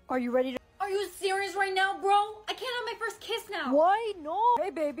 Are you ready to? Are you serious right now, bro? I can't have my first kiss now. Why? No.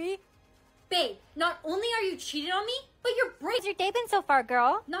 Hey, baby. Babe, not only are you cheating on me, but you're How's breaking. your day been so far,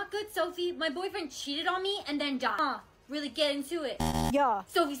 girl? Not good, Sophie. My boyfriend cheated on me and then died. Really get into it. Yeah.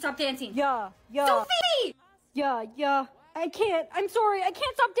 Sophie, stop dancing. Yeah. Sophie! Yeah. I can't. I'm sorry. I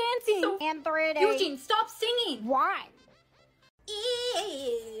can't stop dancing. And 3D. Eugene, stop singing. Why?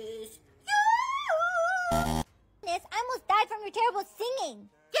 Is you. I almost died from your terrible singing.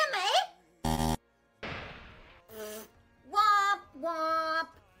 Gimme. Wop wop.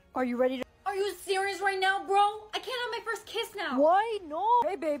 Are you ready to? Are you serious right now, bro? I can't have my first kiss now. Why? No.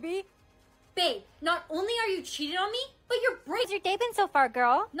 Hey, baby. Babe, not only are you cheating on me, but you're How's breaking. your day been so far,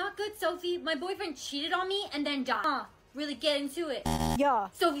 girl? Not good, Sophie. My boyfriend cheated on me and then died. Really get into it. Yeah.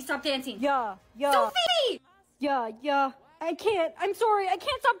 Sophie, stop dancing. Yeah. Sophie! Yeah. I can't. I'm sorry. I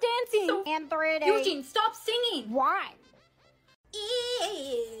can't stop dancing. And 3D. Eugene, stop singing. Why?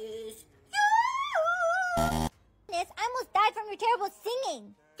 Is you. I almost died from your terrible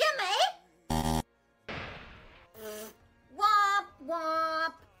singing. Gimme. Wop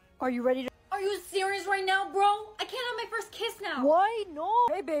wop. Are you ready to? Are you serious right now, bro? I can't have my first kiss now. Why? No.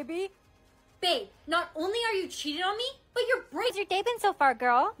 Hey, baby. Babe, not only are you cheating on me, but you're How's breaking. your day been so far,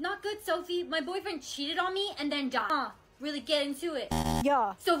 girl? Not good, Sophie. My boyfriend cheated on me and then died. Really get into it.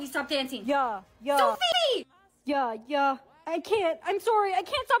 Yeah. Sophie, stop dancing. Yeah. Sophie! Yeah. I can't. I'm sorry. I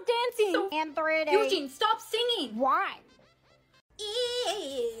can't stop dancing. And 3D. Eugene, stop singing. Why?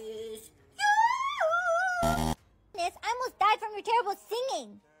 Is you. I almost died from your terrible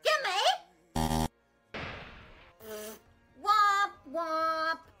singing. Gimme. Wop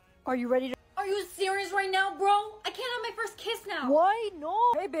wop. Are you ready to? Are you serious right now, bro? I can't have my first kiss now. Why? No.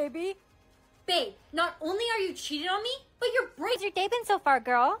 Hey, baby. Babe, not only are you cheating on me, but you're How's breaking. your day been so far,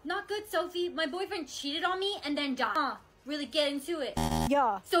 girl? Not good, Sophie. My boyfriend cheated on me and then died. Really get into it.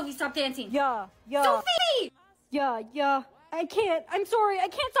 Yeah. Sophie, stop dancing. Yeah. Sophie! Yeah. I can't. I'm sorry. I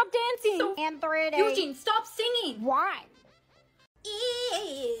can't stop dancing. And 3D. Eugene, stop singing. Why?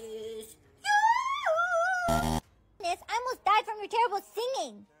 Is you. I almost died from your terrible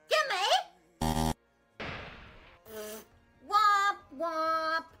singing. Gimme. Wop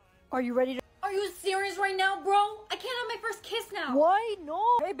wop. Are you ready to? Are Are you serious right now, bro? I can't have my first kiss now. Why? No.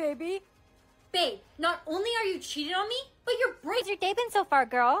 Hey, baby. Babe, not only are you cheating on me, but you're How's your day been so far,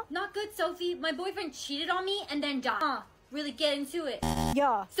 girl? Not good, Sophie. My boyfriend cheated on me and then died. Really get into it.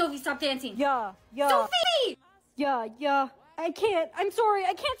 Yeah. Sophie, stop dancing. Yeah. Sophie! Yeah. I can't. I'm sorry.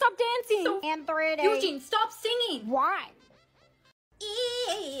 I can't stop dancing. And 3 days. Eugene, stop singing. Why?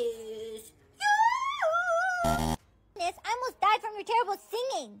 Is you. I almost died from your terrible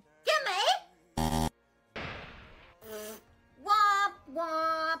singing. Gimme! Wop,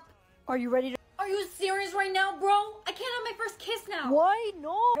 wop. Are you ready to... Are you serious right now, bro? I can't have my first kiss now. Why?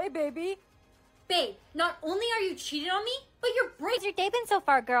 No. Hey, baby. Babe, not only are you cheating on me, but you're How's your day been so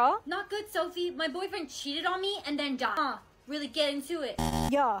far, girl? Not good, Sophie. My boyfriend cheated on me and then died. Really get into it.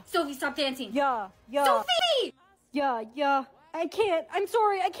 Yeah. Sophie, stop dancing. Yeah. Sophie! Yeah. I can't. I'm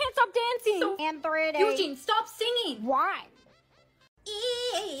sorry. I can't stop dancing. And 3 days. Eugene, stop singing. Why?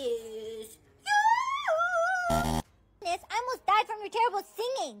 Is you. I almost died from your terrible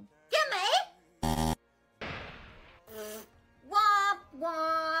singing. Gimme! Wop,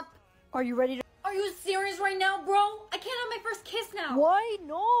 wop. Are you ready to... Are you serious right now, bro? I can't have my first kiss now. Why?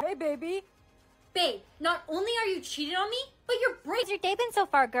 No. Hey, baby. Babe, not only are you cheating on me, but you're How's your day been so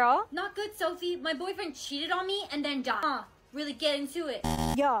far, girl? Not good, Sophie. My boyfriend cheated on me and then died. Really get into it.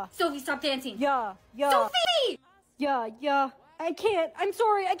 Yeah. Sophie, stop dancing. Yeah. Sophie! Yeah. I can't. I'm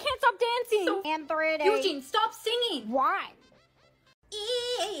sorry. I can't stop dancing. And 3 days. Eugene, stop singing. Why?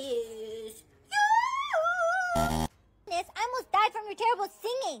 Is you. I almost died from your terrible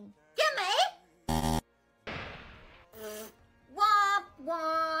singing. Gimme! Wop,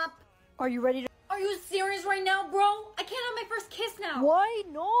 wop. Are you ready to... Are you serious right now, bro? I can't have my first kiss now. Why?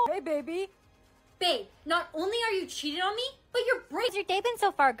 No. Hey, baby. Babe, not only are you cheating on me, but you're How's your day been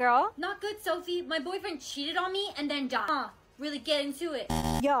so far, girl? Not good, Sophie. My boyfriend cheated on me and then died. Really get into it.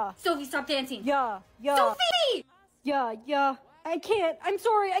 Yeah. Sophie, stop dancing. Yeah. Sophie! Yeah. I can't. I'm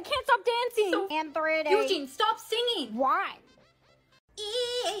sorry. I can't stop dancing. And 3 days. Eugene, stop singing. Why?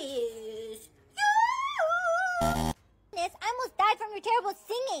 Is you. I almost died from your terrible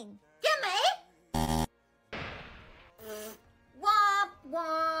singing. Gimme! Wop,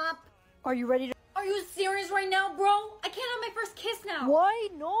 wop. Are you ready to... Are you serious right now, bro? I can't have my first kiss now. Why?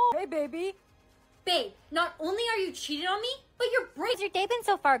 No. Hey, baby. Babe, not only are you cheating on me, but you're How's your day been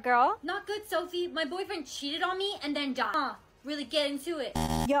so far, girl? Not good, Sophie. My boyfriend cheated on me and then died. Really get into it.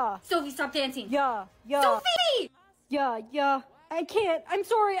 Yeah. Sophie, stop dancing. Yeah. Sophie! Yeah. I can't. I'm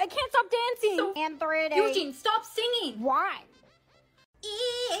sorry. I can't stop dancing. And 3 days. Eugene, stop singing. Why?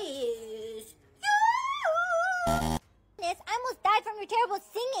 Is you. I almost died from your terrible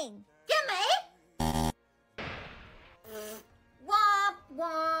singing. Gimme! Wop,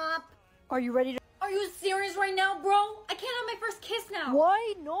 wop. Are you ready to... Are you serious right now, bro? I can't have my first kiss now.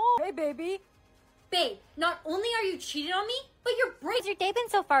 Why? No. Hey, baby. Babe, not only are you cheating on me, but you're How's your day been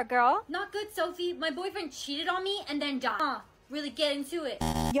so far, girl? Not good, Sophie. My boyfriend cheated on me and then died. Really get into it.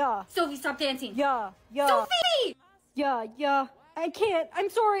 Yeah. Sophie, stop dancing. Yeah. Sophie! Yeah. I can't. I'm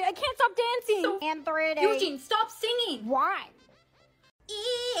sorry. I can't stop dancing. And 3 days. Eugene, stop singing. Why?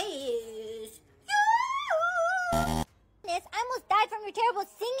 Is you. I almost died from your terrible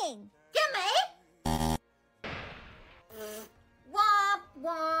singing. Gimme! Wop,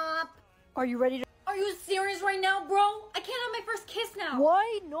 wop. Are you ready to... Are you serious right now, bro? I can't have my first kiss now.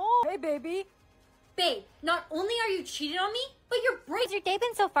 Why? No. Hey, baby. Babe, not only are you cheating on me, but you're How's your day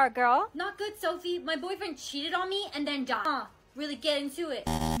been so far, girl? Not good, Sophie. My boyfriend cheated on me and then died. Really get into it.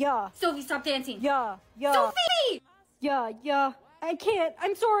 Yeah. Sophie, stop dancing. Yeah. Sophie! Yeah. I can't.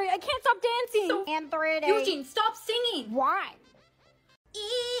 I'm sorry. I can't stop dancing. And 3 days. Eugene, stop singing. Why?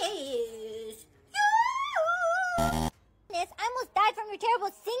 Is you. I almost died from your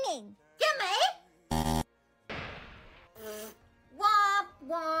terrible singing. Gimme! Wop,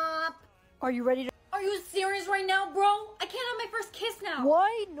 wop. Are you ready to... Are you serious right now, bro? I can't have my first kiss now.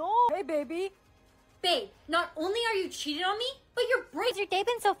 Why? No. Hey, baby. Babe, not only are you cheating on me, but you're How's your day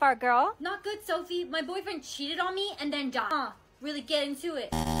been so far, girl? Not good, Sophie. My boyfriend cheated on me and then died. Really get into it.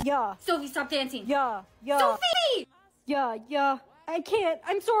 Yeah. Sophie, stop dancing. Yeah. Sophie! Yeah. I can't.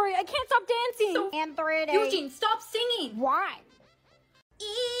 I'm sorry. I can't stop dancing. And 3 days. Eugene, stop singing. Why?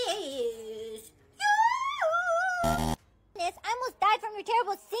 Is you. I almost died from your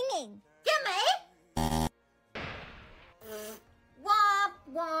terrible singing. Gimme! Wop,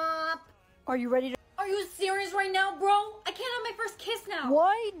 wop. Are you ready to... Are you serious right now, bro? I can't have my first kiss now.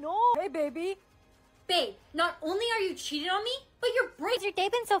 Why? No. Hey, baby. Babe, not only are you cheating on me, but you're How's your day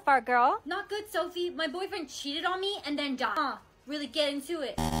been so far, girl? Not good, Sophie. My boyfriend cheated on me and then died. Really get into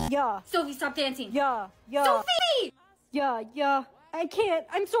it. Yeah. Sophie, stop dancing. Yeah. Sophie! Yeah. I can't.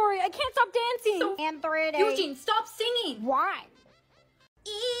 I'm sorry. I can't stop dancing. And 3 days. Eugene, stop singing. Why?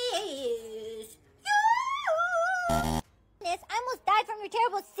 Is I almost died from your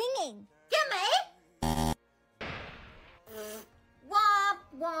terrible singing. Gimme! Wop,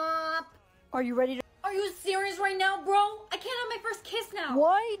 wop. Are you ready to... Are you serious right now, bro? I can't have my first kiss now.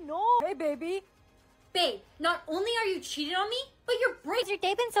 Why? No. Hey, baby. Babe, not only are you cheating on me, but you're How's breaking. your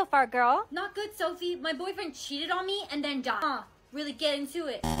day been so far, girl? Not good, Sophie. My boyfriend cheated on me and then died. Really get into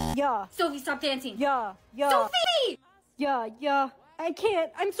it. Yeah. Sophie, stop dancing. Yeah. Sophie! Yeah. I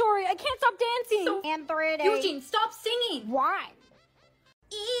can't. I'm sorry. I can't stop dancing. And 3 days. Eugene, stop singing. Why?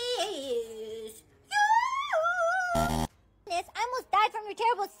 Is I almost died from your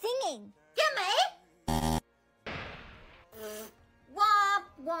terrible singing. Gimme! Wop,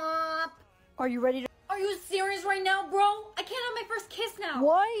 wop. Are you ready to... Are you serious right now, bro? I can't have my first kiss now.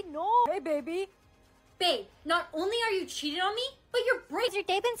 Why? No. Hey, baby. Babe, not only are you cheating on me, but you're How's breaking. your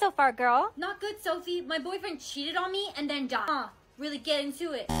day been so far, girl? Not good, Sophie. My boyfriend cheated on me and then died. Really get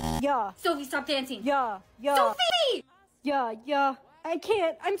into it. Yeah. Sophie, stop dancing. Yeah. Sophie! Yeah. I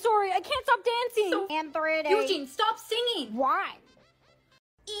can't. I'm sorry. I can't stop dancing. And 3 days. Eugene, stop singing. Why?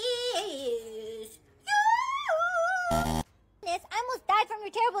 Is I almost died from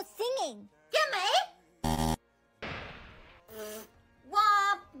your terrible singing. Gimme!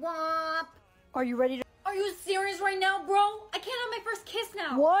 Wop, wop. Are you ready to... Are you serious right now, bro? I can't have my first kiss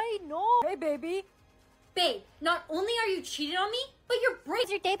now. Why? No. Hey, baby. Babe, not only are you cheating on me, but you're How's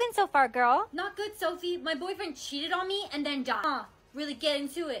breaking. your day been so far, girl? Not good, Sophie. My boyfriend cheated on me and then died. Really get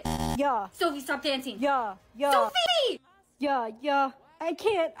into it. Yeah. Sophie, stop dancing. Yeah. Sophie! Yeah. I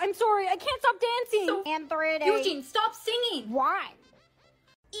can't. I'm sorry. I can't stop dancing. And 3 days. Eugene, stop singing. Why?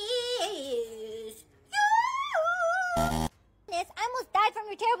 Is I almost died from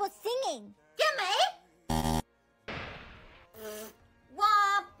your terrible singing. Gimme!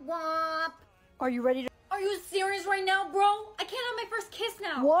 Wop, wop. Are you ready to... Are you serious right now, bro? I can't have my first kiss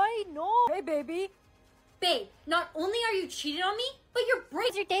now. Why? No. Hey, baby. Babe, not only are you cheating on me, but you're How's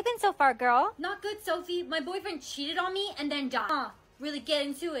breaking. your day been so far, girl? Not good, Sophie. My boyfriend cheated on me and then died. Really get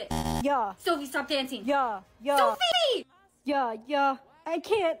into it. Yeah. Sophie, stop dancing. Yeah. Sophie! Yeah. I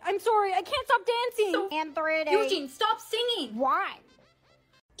can't. I'm sorry. I can't stop dancing. And 3 days. Eugene, stop singing. Why?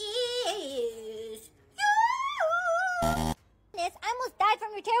 Is I almost died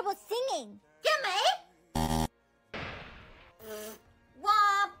from your terrible singing. Gimme!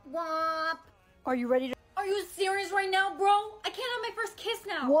 Wop, wop. Are you ready to... Are you serious right now, bro? I can't have my first kiss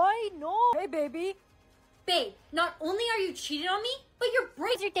now. Why? No. Hey, baby. Babe, not only are you cheating on me, but you're How's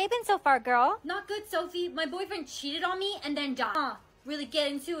breaking. your day been so far, girl? Not good, Sophie. My boyfriend cheated on me and then died. Really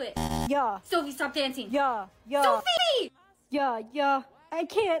get into it. Yeah. Sophie, stop dancing. Yeah. Sophie! Yeah. I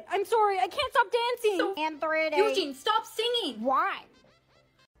can't. I'm sorry. I can't stop dancing. And 3 days. Eugene, stop singing. Why?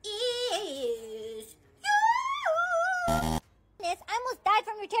 Is I almost died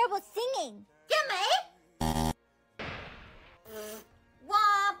from your terrible singing. Gimme!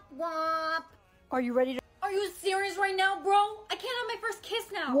 Wop, wop. Are you ready to... Are you serious right now, bro? I can't have my first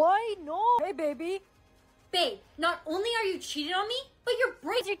kiss now. Why? No. Hey, baby. Babe, not only are you cheating on me, but you're How's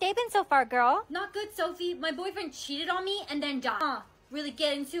breaking. your day been so far, girl? Not good, Sophie. My boyfriend cheated on me and then died. Really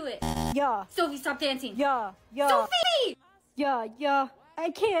get into it. Yeah. Sophie, stop dancing. Yeah. Sophie! Yeah. I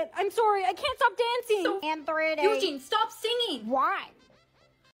can't. I'm sorry. I can't stop dancing. And 3 days. Eugene, stop singing. Why?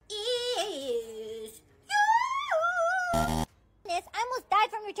 Is I almost died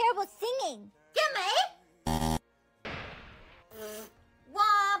from your terrible singing. Gimme!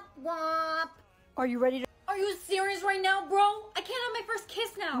 Wop, wop. Are you ready to... Are you serious right now, bro? I can't have my first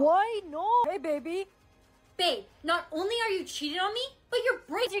kiss now. Why? No. Hey, baby. Babe, not only are you cheating on me, but you're How's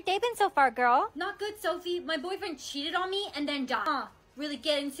breaking. your day been so far, girl? Not good, Sophie. My boyfriend cheated on me and then died. Really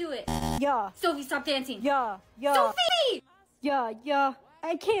get into it. Yeah. Sophie, stop dancing. Yeah. Sophie! Yeah.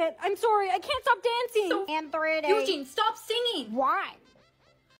 I can't. I'm sorry. I can't stop dancing. And 3 days. Eugene, stop singing. Why?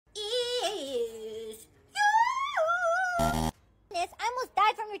 Is I almost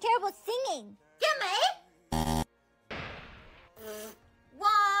died from your terrible singing. Gimme!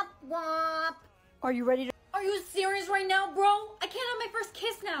 Wop, wop. Are you ready to... Are you serious right now, bro? I can't have my first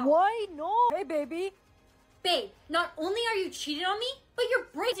kiss now. Why? No. Hey, baby. Babe, not only are you cheating on me, but you're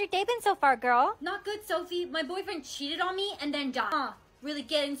How's breaking. your day been so far, girl? Not good, Sophie. My boyfriend cheated on me and then died. Really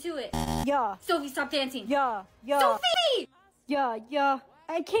get into it. Yeah. Sophie, stop dancing. Yeah. Sophie! Yeah.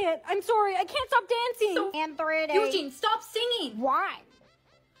 I can't. I'm sorry. I can't stop dancing. And 3 days. Eugene, stop singing. Why?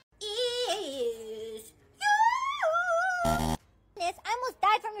 Is I almost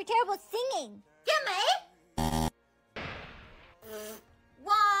died from your terrible singing. Gimme!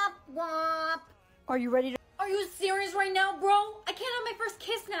 Wop, wop. Are you ready to... Are you serious right now, bro? I can't my first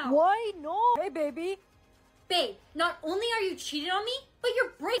kiss now. Why? No. Hey, baby. Babe, not only are you cheating on me, but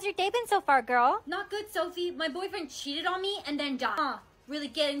you're How's your day been so far, girl? Not good, Sophie. My boyfriend cheated on me and then died. Really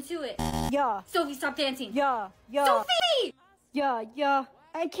get into it. Yeah. Sophie, stop dancing. Yeah. Sophie! Yeah.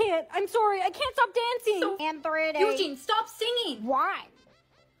 I can't. I'm sorry. I can't stop dancing. And 3 days. Eugene, stop singing. Why?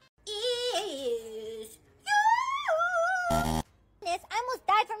 Is you. Miss, I almost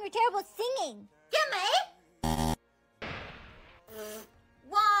died from your terrible singing. Gimme!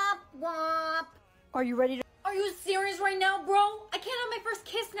 Womp womp. Are you ready to... Are you serious right now, bro? I can't have my first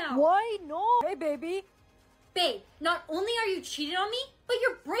kiss now. Why? No. Hey, baby. Babe, not only are you cheating on me, but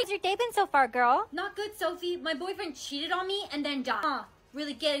you're How's your day been so far, girl? Not good, Sophie. My boyfriend cheated on me and then died.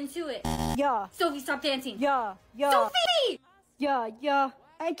 Really get into it. Yeah. Sophie, stop dancing. Yeah. Sophie! Yeah.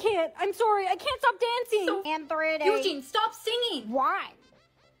 I can't. I'm sorry. I can't stop dancing. And 3 days. Eugene, stop singing. Why?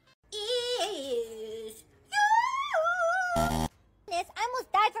 Is you. Miss, I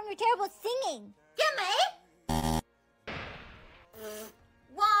almost died from your terrible singing. Gimme!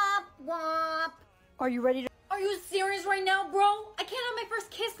 Womp womp. Are you ready to... Are you serious right now, bro? I can't have my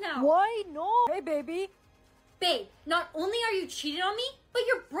first kiss now. Why? No. Hey, baby. Babe, not only are you cheating on me, but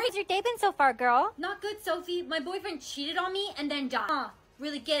you're How's your day been so far, girl? Not good, Sophie. My boyfriend cheated on me and then died.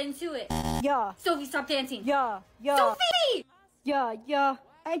 Really get into it. Yeah. Sophie, stop dancing. Yeah. Sophie! Yeah.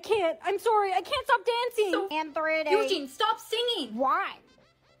 I can't. I'm sorry. I can't stop dancing. And 3 days. Eugene, stop singing. Why?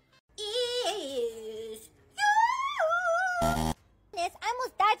 Is you. Miss, I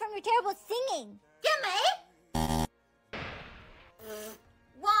almost died from your terrible singing. Gimme!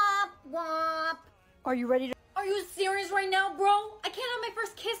 Womp womp. Are you ready to... Are you serious right now, bro? I can't have my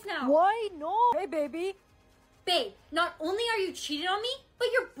first kiss now. Why? No. Hey, baby. Babe, not only are you cheating on me, but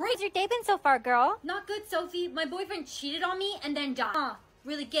you're How's your day been so far, girl? Not good, Sophie. My boyfriend cheated on me and then died.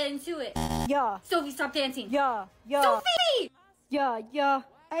 Really get into it. Yeah. Sophie, stop dancing. Yeah. Sophie! Yeah.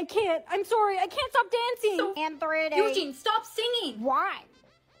 I can't. I'm sorry. I can't stop dancing. And 3 days. Eugene, stop singing. Why?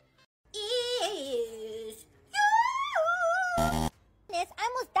 Is you. Miss, I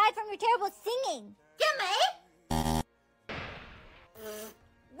almost died from your terrible singing. Gimme!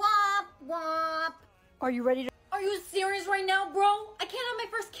 Womp womp. Are you ready to... Are you serious right now, bro? I can't have my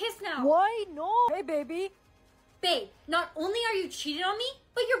first kiss now. Why? No. Hey, baby. Babe, not only are you cheating on me,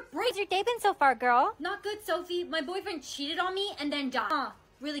 but you're How's your day been so far, girl? Not good, Sophie. My boyfriend cheated on me and then died.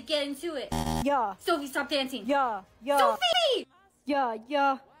 Really get into it. Yeah. Sophie, stop dancing. Yeah. Sophie!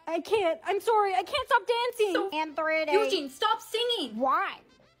 Yeah. I can't. I'm sorry. I can't stop dancing. And 3 days. Eugene, stop singing. Why?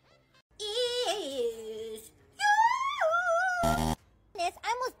 Is you. Miss, I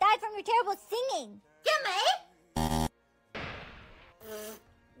almost died from your terrible singing. Gimme!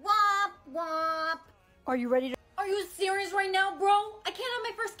 Womp womp. Are you ready to... Are you serious right now, bro? I can't have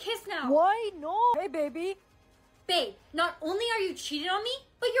my first kiss now. Why? No. Hey, baby. Babe, not only are you cheating on me,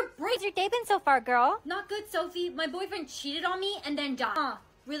 but you're How's your day been so far, girl? Not good, Sophie. My boyfriend cheated on me and then died.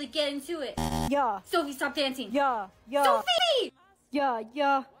 Really get into it. Yeah. Sophie, stop dancing. Yeah. Sophie! Yeah.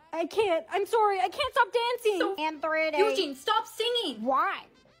 I can't. I'm sorry. I can't stop dancing. And 3 days. Eugene, stop singing. Why?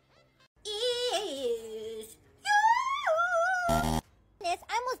 Is you. Miss,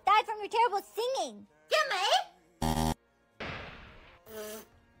 I almost died from your terrible singing. Gimme!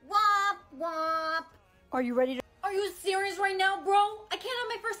 Womp womp. Are you ready to... Are you serious right now, bro? I can't have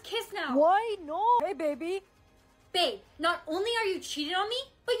my first kiss now. Why? No. Hey, baby. Babe, not only are you cheating on me,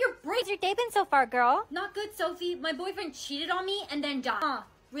 but you're How's your day been so far, girl? Not good, Sophie. My boyfriend cheated on me and then died.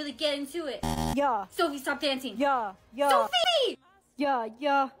 Really get into it. Yeah. Sophie, stop dancing. Yeah. Sophie!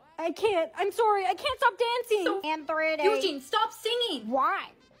 Yeah. I can't. I'm sorry. I can't stop dancing. And 3 days. Eugene, stop singing. Why?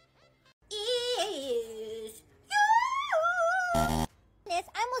 Is you. Miss,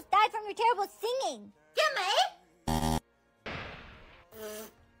 I almost died from your terrible singing. Gimme!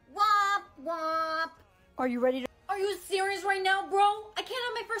 Womp womp. Are you ready to... Are you serious right now, bro? I can't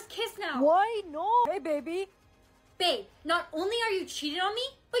have my first kiss now. Why? No. Hey, baby. Babe, not only are you cheating on me,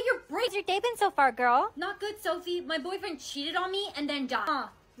 but you're How's your day been so far, girl? Not good, Sophie. My boyfriend cheated on me and then died.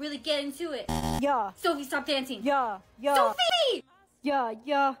 Really get into it. Yeah. Sophie, stop dancing. Yeah. Sophie!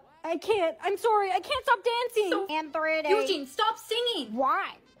 Yeah. I can't. I'm sorry. I can't stop dancing. And 3 days. Eugene, stop singing.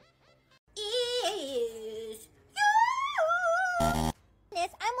 Why? Is you.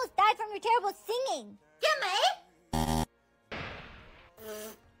 Miss, I almost died from your terrible singing. Gimme!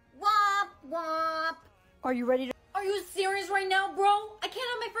 Womp womp. Are you ready to... Are you serious right now, bro? I can't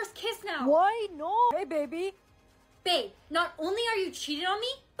have my first kiss now. Why? No. Hey, baby. Babe, not only are you cheating on me,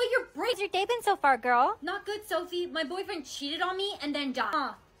 but you're How's your day been so far, girl? Not good, Sophie. My boyfriend cheated on me and then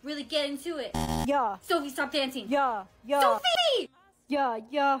died. Really get into it. Yeah. Sophie, stop dancing. Yeah. Sophie!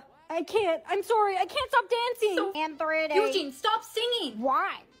 Yeah. I can't. I'm sorry. I can't stop dancing. And 3D. Eugene, stop singing.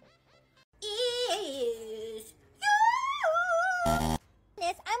 Why? Is you. I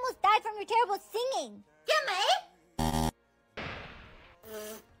almost died from your terrible singing. Gimme.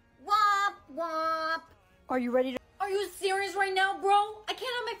 Wop, wop. Are you ready to... Are you serious right now, bro? I can't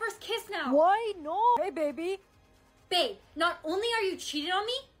have my first kiss now. Why? No. Hey, baby. Babe, not only are you cheating on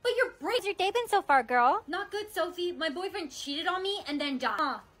me, but you're How's your day been so far, girl? Not good, Sophie. My boyfriend cheated on me and then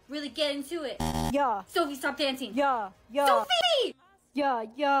died. Really get into it. Yeah. Sophie, stop dancing. Yeah. Sophie! Yeah.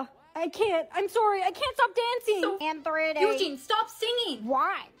 I can't. I'm sorry. I can't stop dancing. And 3D. Eugene, stop singing.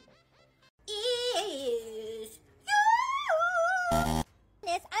 Why? Is you. I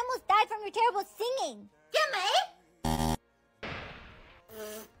almost died from your terrible singing. Gimme.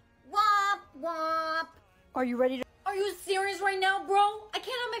 Wop, wop. Are you ready to... Are you serious right now, bro? I can't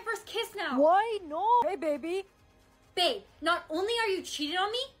have my first kiss now. Why? No. Hey, baby. Babe, not only are you cheating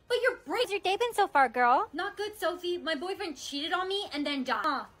on me, but you're How's your day been so far, girl? Not good, Sophie. My boyfriend cheated on me and then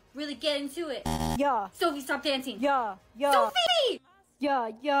died. Really get into it. Yeah. Sophie, stop dancing. Yeah. Sophie!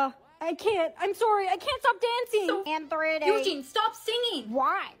 Yeah. I can't. I'm sorry. I can't stop dancing. And 3D. Eugene, stop singing.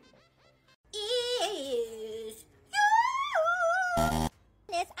 Why? Is you. I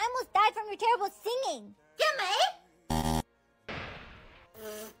almost died from your terrible singing. Gimme.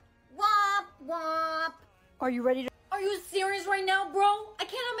 Wop, wop. Are you ready to... Are you serious right now, bro? I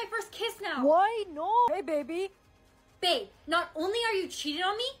can't have my first kiss now. Why? No. Hey, baby. Babe, not only are you cheating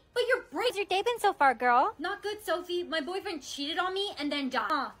on me, but you're How's your day been so far, girl? Not good, Sophie. My boyfriend cheated on me and then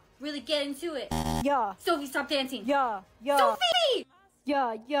died. Really get into it. Yeah. Sophie, stop dancing. Yeah. Sophie!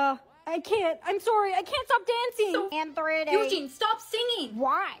 Yeah. I can't. I'm sorry. I can't stop dancing. And 3D. Eugene, stop singing.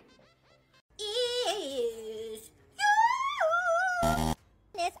 Why? Is you.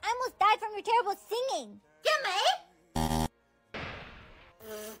 I almost died from your terrible singing. Gimme.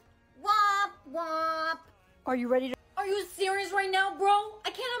 Wop, wop. Are you ready to... Are you serious right now, bro? I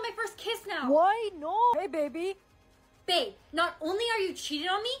can't have my first kiss now. Why? No. Hey, baby. Babe, not only are you cheating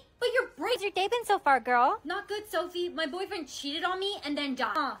on me, but you're How's your day been so far, girl? Not good, Sophie. My boyfriend cheated on me and then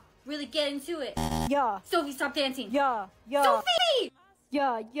died. Really get into it. Yeah. Sophie, stop dancing. Yeah. Sophie!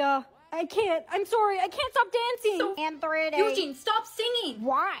 Yeah. I can't. I'm sorry. I can't stop dancing. And 3D. Eugene, stop singing.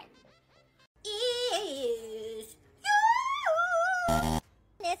 Why? Is you.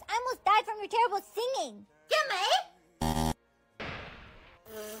 I almost died from your terrible singing. Gimme.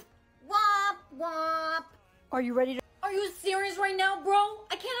 Wop, wop. Are you ready to... Are you serious right now, bro?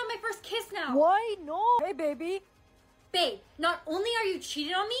 I can't have my first kiss now. Why? No. Hey, baby. Babe, not only are you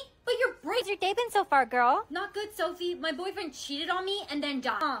cheating on me, but you're How's your day been so far, girl? Not good, Sophie. My boyfriend cheated on me and then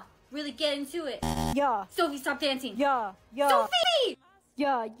died. Really get into it. Yeah. Sophie, stop dancing. Yeah. Sophie!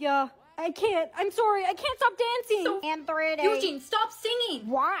 Yeah. I can't. I'm sorry. I can't stop dancing. And 3D. Eugene, stop singing.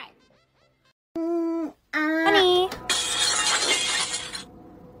 Why? Honey.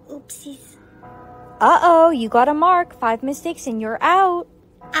 Oopsies. Uh-oh, you got a mark. 5 mistakes and you're out.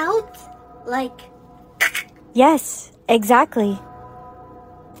 Out? Like... Yes, exactly.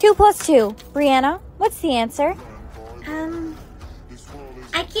 2 plus 2. Brianna, what's the answer?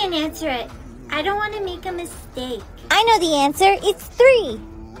 I can't answer it. I don't want to make a mistake. I know the answer. It's 3.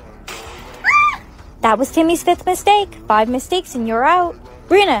 That was Timmy's 5th mistake. 5 mistakes and you're out.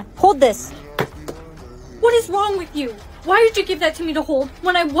 Brianna, hold this. What is wrong with you? Why did you give that to me to hold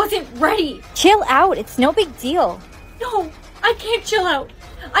when I wasn't ready? Chill out. It's no big deal. No, I can't chill out.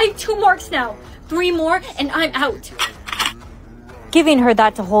 I have 2 marks now. 3 more and I'm out. Giving her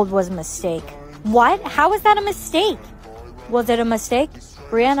that to hold was a mistake. What? How is that a mistake? Was it a mistake?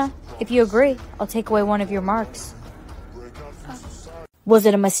 Brianna, if you agree, I'll take away one of your marks. Was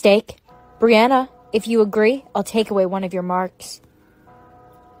it a mistake? Brianna, if you agree, I'll take away one of your marks.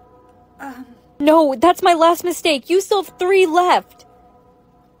 No, that's my last mistake. You still have 3 left.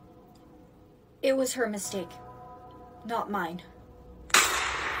 It was her mistake, not mine.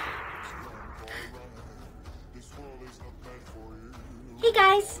 Hey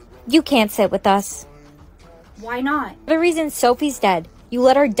guys. You can't sit with us. Why not? The reason Sophie's dead. You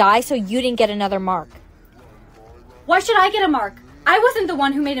let her die so you didn't get another mark. Why should I get a mark? I wasn't the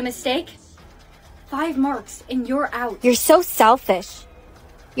one who made a mistake. 5 marks and you're out. You're so selfish.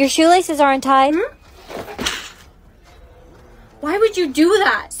 Your shoelaces aren't tied. Why would you do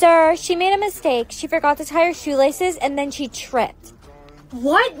that? Sir, she made a mistake. She forgot to tie her shoelaces and then she tripped.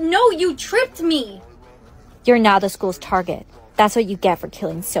 What? No, you tripped me. You're now the school's target. That's what you get for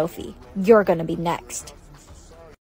killing Sophie. You're gonna be next.